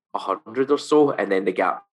like 100 or so, and then the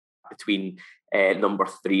gap between number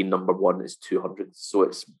 3 and number 1 is 200. So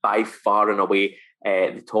it's by far and away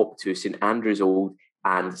the top 2, St Andrews Old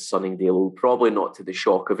and Sunningdale Old. Probably not to the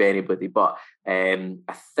shock of anybody, but I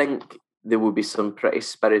think there will be some pretty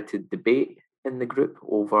spirited debate in the group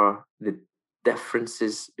over the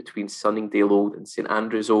differences between Sunningdale Old and St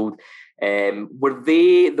Andrews Old. Were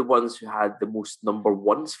they the ones who had the most number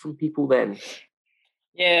 1s from people then?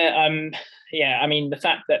 Yeah. I mean, the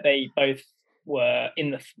fact that they both were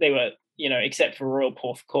except for Royal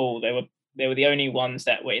Porthcawl, they were the only ones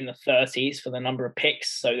that were in the 30s for the number of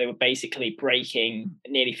picks. So they were basically breaking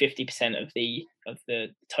nearly 50% of the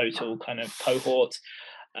total kind of cohort.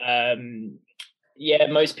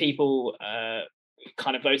 Most people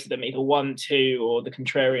kind of voted them either 1, 2, or the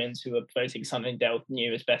contrarians who were voting Sunningdale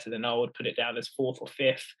New is better than Old put it down as 4th or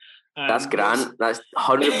 5th. That's grand. That's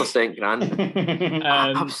 100% grand.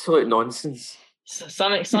 Absolute nonsense.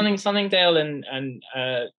 Sunningdale and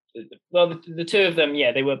the two of them,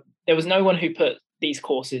 there was no one who put these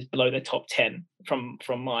courses below the top 10 from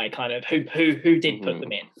my kind of who did put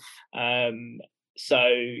them in. So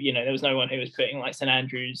there was no one who was putting like St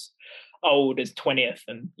Andrews Old as 20th,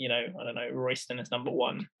 and I don't know, Royston as number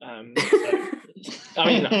 1. I mean,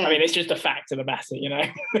 it's just a fact of the matter,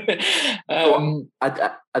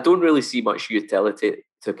 I don't really see much utility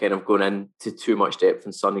to kind of going into too much depth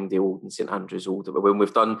in Sunningdale Old and St Andrews Old. But when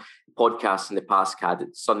we've done podcasts in the past,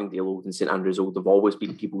 Sunningdale Old and St Andrews Old have always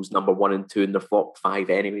been people's number 1 and 2 in their top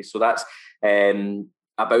 5 anyway. So that's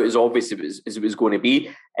about as obvious as it was going to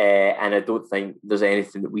be. And I don't think there's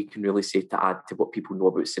anything that we can really say to add to what people know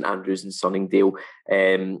about St Andrews and Sunningdale.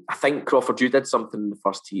 I think, Crawford, you did something in the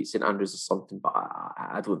first heat. St Andrews is something, but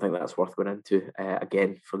I don't think that's worth going into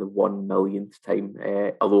again for the 1 millionth time,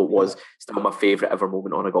 although it was still my favourite ever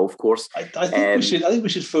moment on a golf course. I think we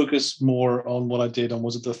should focus more on what I did on,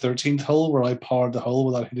 was it the 13th hole where I parred the hole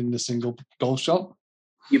without hitting a single golf shot?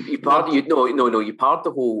 You parred you parred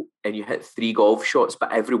the hole and you hit 3 golf shots,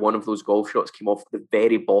 but every one of those golf shots came off the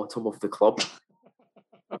very bottom of the club.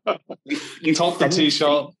 You topped the tee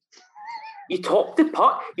shot. You topped the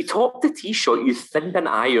putt. You topped the tee shot. You thinned an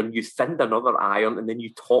iron. You thinned another iron, and then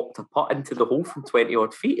you topped a putt into the hole from 20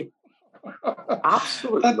 odd feet.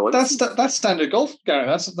 Absolute nonsense. That's standard golf, Gary.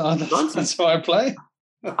 That's how I play.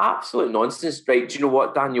 Absolute nonsense. Right? Do you know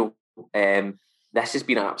what, Daniel? This has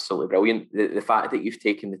been absolutely brilliant. The fact that you've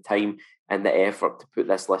taken the time and the effort to put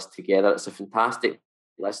this list together, it's a fantastic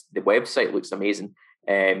list. The website looks amazing.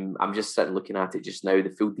 I'm just sitting looking at it just now, the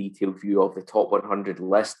full detailed view of the top 100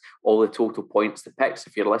 list, all the total points, the picks.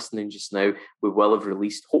 If you're listening just now, we will have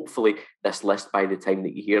released, hopefully, this list by the time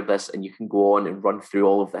that you hear this, and you can go on and run through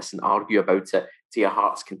all of this and argue about it to your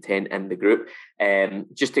heart's content in the group.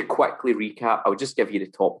 Just to quickly recap, I'll just give you the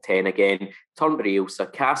top 10 again. Turnberry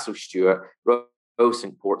Ailsa, Castle Stewart, Royal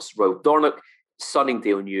St Ports, Royal Dornoch,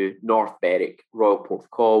 Sunningdale New, North Berwick, Royal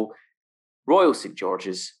Porthcawl, Royal St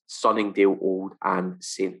George's, Sunningdale Old and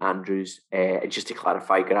St Andrews. And just to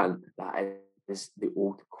clarify, Grant, that is the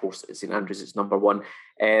old course at St Andrews. It's number one.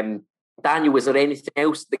 Daniel, was there anything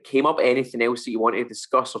else that came up? Anything else that you wanted to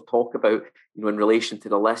discuss or talk about, in relation to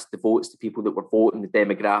the list, the votes, the people that were voting, the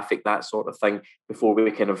demographic, that sort of thing, before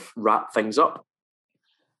we kind of wrap things up?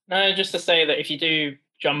 No, just to say that if you do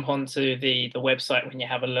jump onto the website when you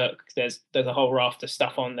have a look, there's a whole raft of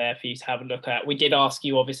stuff on there for you to have a look at. We did ask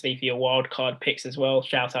you, obviously, for your wildcard picks as well.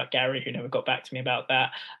 Shout out Gary, who never got back to me about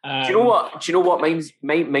that. Do you know what? Mine's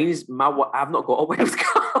I've not got a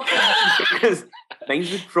wildcard because mine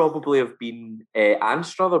would probably have been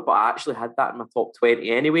Anstruther, but I actually had that in my top 20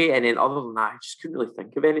 anyway. And then other than that, I just couldn't really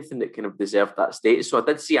think of anything that kind of deserved that status. So I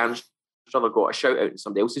did see Anstruther got a shout out in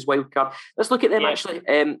somebody else's wild card. Let's look at them actually.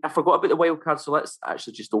 I forgot about the wild card, so let's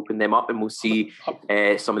actually just open them up and we'll see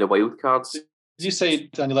some of the wild cards. Did you say,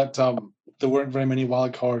 Daniel, that there weren't very many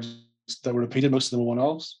wild cards that were repeated? Most of them were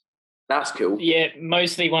one-offs? That's cool. Yeah,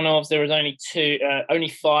 mostly one-offs. There was only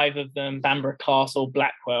 5 of them: Bamburgh Castle,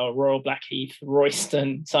 Blackwell, Royal Blackheath,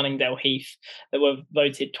 Royston, Sunningdale Heath, that were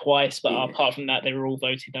voted twice, but apart from that, they were all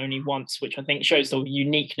voted only once, which I think shows the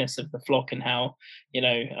uniqueness of the flock and how,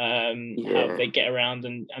 how they get around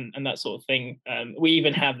and that sort of thing. We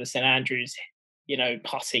even have the St Andrews,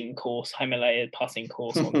 putting course, Himalaya putting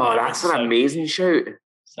course. Oh, that's an amazing shout.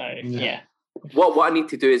 So, yeah. What I need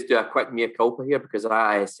to do is do a quick mea culpa here, because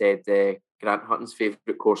I said Grant Hutton's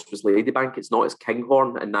favourite course was Ladybank. It's not, as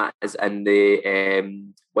Kinghorn, and that is in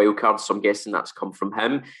the wild card, so I'm guessing that's come from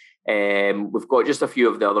him. We've got just a few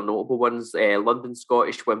of the other notable ones. London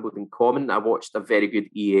Scottish, Wimbledon Common. I watched a very good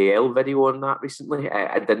EAL video on that recently.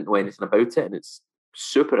 I didn't know anything about it, and it's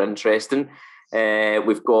super interesting.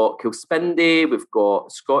 We've got Kilspindie, we've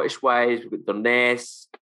got Scottish Wise, we've got Durness,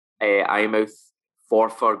 Eyemouth,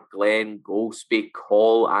 Forfar, Glen, Golspie,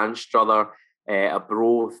 Call, Anstruther,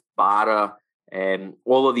 Arbroath, Barra.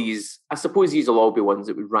 All of these, I suppose these will all be ones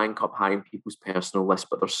that would rank up high in people's personal list,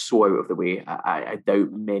 but they're so out of the way. I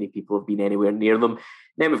doubt many people have been anywhere near them.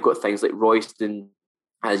 Then we've got things like Royston,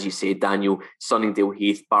 as you say, Daniel, Sunningdale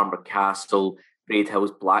Heath, Bamburgh Castle, Braid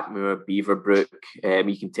Hills, Blackmoor, Beaverbrook.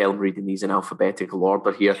 You can tell I'm reading these in alphabetical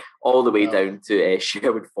order here, all the way down to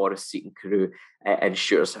Sherwood Forest, Seaton Carew, and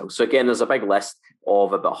Shooters Hill. So again, there's a big list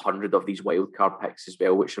of about 100 of these wildcard picks as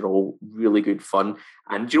well, which are all really good fun.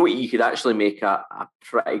 And do you know what? You could actually make a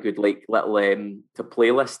pretty good little to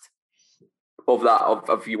playlist of that, of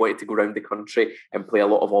if you wanted to go around the country and play a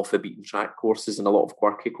lot of off the beaten track courses and a lot of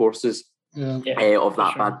quirky courses of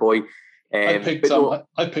that bad boy. I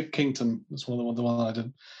picked Kington. That's the one I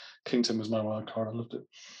did. Kington was my wild card. I loved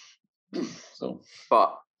it.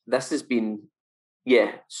 But this has been,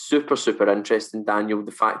 super, super interesting, Daniel.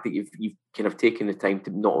 The fact that you've kind of taken the time to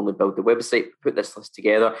not only build the website, put this list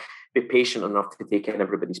together, be patient enough to take in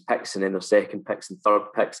everybody's picks and then their second picks and third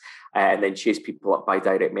picks, and then chase people up by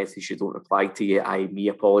direct message who don't reply to you. Me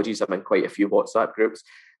apologies. I'm in quite a few WhatsApp groups.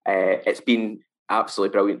 It's been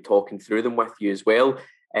absolutely brilliant talking through them with you as well.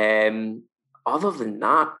 Other than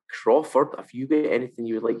that, Crawford, have you got anything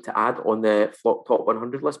you would like to add on the Flock Top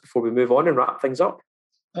 100 list before we move on and wrap things up?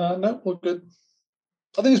 No, we're good.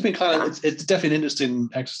 I think it's been it's definitely an interesting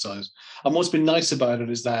exercise. And what's been nice about it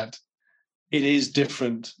is that it is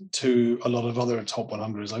different to a lot of other top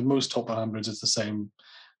 100s. Like most top 100s, it's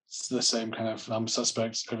the same kind of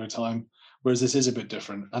suspects every time, whereas this is a bit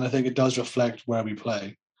different. And I think it does reflect where we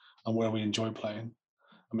play and where we enjoy playing.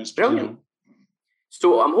 I mean, it's brilliant.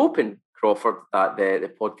 So I'm hoping, Crawford, that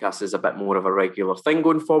the podcast is a bit more of a regular thing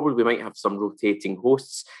going forward. We might have some rotating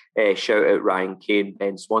hosts. Shout out Ryan Kane,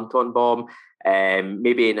 Ben Swantonbaum.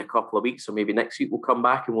 Maybe in a couple of weeks or maybe next week we'll come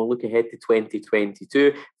back and we'll look ahead to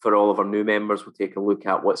 2022. For all of our new members, we'll take a look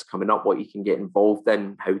at what's coming up, what you can get involved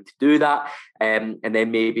in, how to do that. And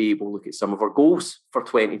then maybe we'll look at some of our goals for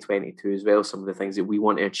 2022 as well, some of the things that we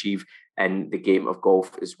want to achieve in the game of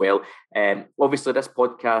golf as well. Obviously, this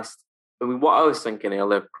podcast, what I was thinking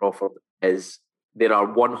earlier, Crawford, is there are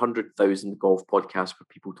 100,000 golf podcasts where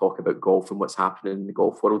people talk about golf and what's happening in the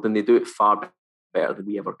golf world, and they do it far better than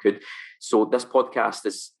we ever could. So this podcast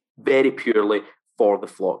is very purely for the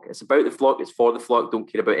flock. It's about the flock. It's for the flock.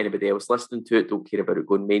 Don't care about anybody else listening to it. Don't care about it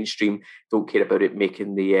going mainstream. Don't care about it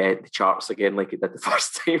making the charts again like it did the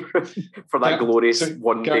first time for that glorious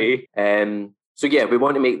one day. So yeah, we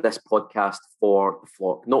want to make this podcast for the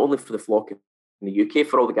flock, not only for the flock in the UK,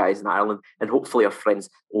 for all the guys in Ireland, and hopefully our friends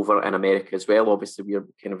over in America as well. Obviously, we're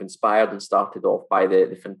kind of inspired and started off by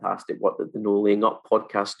the fantastic work that the No Laying Up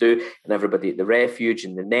podcast do, and everybody at the Refuge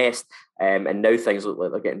and the Nest. And now things look like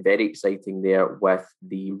they're getting very exciting there with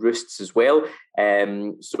the Roosts as well.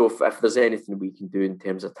 So if there's anything we can do in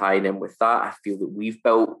terms of tying in with that, I feel that we've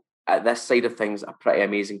built at this side of things a pretty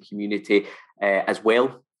amazing community as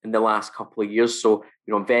well in the last couple of years. So,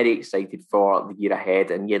 I'm very excited for the year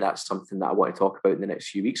ahead. And yeah, that's something that I want to talk about in the next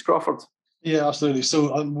few weeks, Crawford. Yeah, absolutely.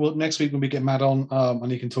 So next week when we get Matt on,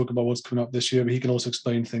 and he can talk about what's coming up this year, but he can also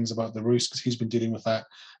explain things about the Roost because he's been dealing with that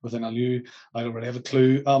with NLU. I don't really have a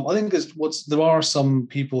clue. I think there are some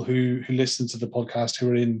people who listen to the podcast who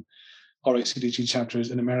are in RACDG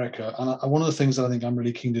chapters in America. And one of the things that I think I'm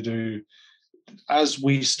really keen to do as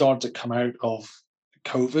we start to come out of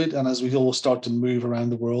COVID and as we all start to move around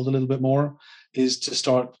the world a little bit more is to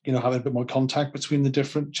start, having a bit more contact between the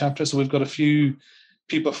different chapters. So we've got a few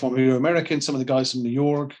people from who are American, some of the guys from New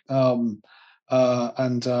York, and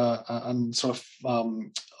sort of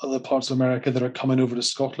other parts of America that are coming over to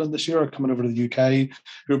Scotland this year, or coming over to the UK,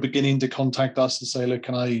 who are beginning to contact us and say, look,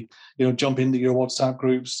 can I, jump into your WhatsApp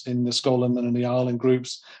groups in the Scotland and in the Ireland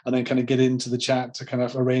groups, and then kind of get into the chat to kind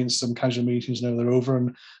of arrange some casual meetings now they're over.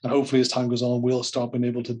 And hopefully as time goes on, we'll start being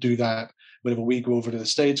able to do that whenever we go over to the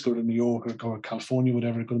States, go to New York or go to California,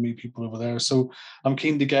 whatever, go to meet people over there. So I'm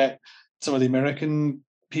keen to get some of the American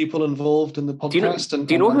people involved in the podcast.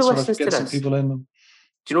 Do you know who listens to this? Some people in. Do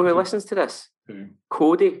you know who listens to this? Who?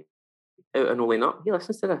 Cody out in No Laying Up. He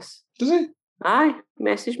listens to this. Does he? Aye,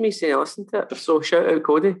 messaged me saying I listened to it. So shout out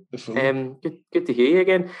Cody. Good to hear you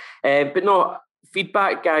again. But no,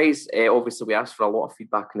 feedback, guys. Obviously, we asked for a lot of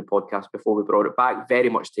feedback in the podcast before we brought it back. Very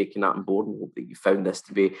much taking that on board, and hope that you found this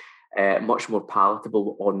to be much more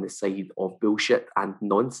palatable on the side of bullshit and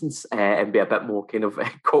nonsense, and be a bit more kind of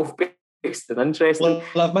golf-based and interesting.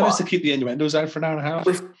 Well, I've managed to keep the innuendos out for an hour and a half.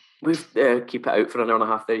 We've keep it out for an hour and a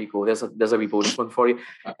half. There you go. There's a wee bonus one for you.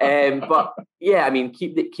 But yeah, I mean,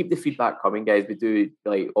 keep the feedback coming, guys. We do,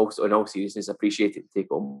 also in all seriousness, appreciate it to take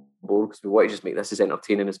it on board because we want to just make this as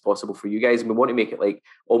entertaining as possible for you guys, and we want to make it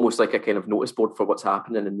almost like a kind of notice board for what's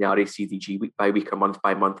happening in the RACDG week by week or month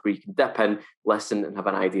by month, where you can dip in, listen, and have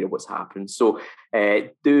an idea of what's happening. So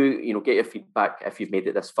do get your feedback if you've made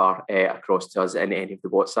it this far across to us in any of the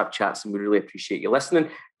WhatsApp chats, and we really appreciate you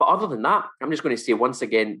listening. But other than that, I'm just going to say once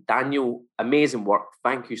again, Daniel, amazing work.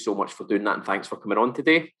 Thank you so much for doing that, and thanks for coming on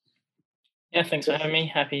today. Yeah, thanks for having me.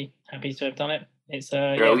 Happy to have done it. It's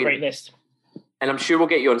a great list. And I'm sure we'll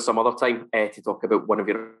get you on some other time to talk about one of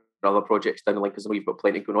your other projects down the line, because I know you've got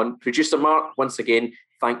plenty going on. Producer Mark, once again,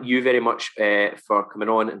 thank you very much for coming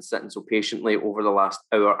on and sitting so patiently over the last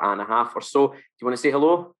hour and a half or so. Do you want to say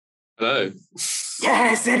hello? Hello.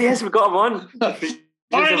 Yes, there he is. We've got him on.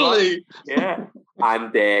 Finally! Yeah.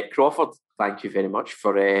 And Crawford, thank you very much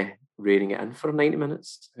for reining it in for 90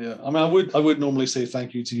 minutes. Yeah, I mean, I would normally say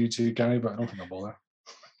thank you to you too, Gary, but I don't think I'll bother.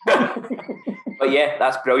 But yeah,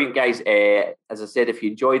 that's brilliant, guys. As I said, if you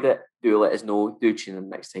enjoyed it, do let us know. Do tune in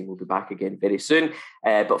next time. We'll be back again very soon.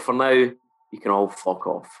 But for now, you can all fuck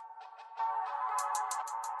off.